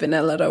imagine it's been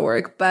a lot of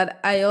work, but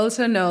I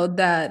also know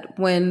that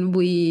when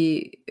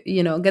we,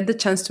 get the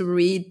chance to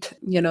read,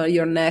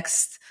 your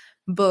next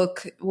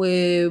book,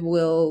 we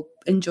will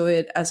enjoy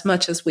it as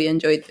much as we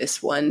enjoyed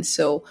this one.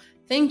 So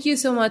thank you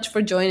so much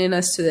for joining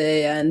us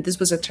today. And this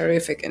was a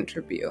terrific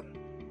interview.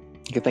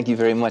 Thank you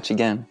very much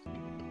again.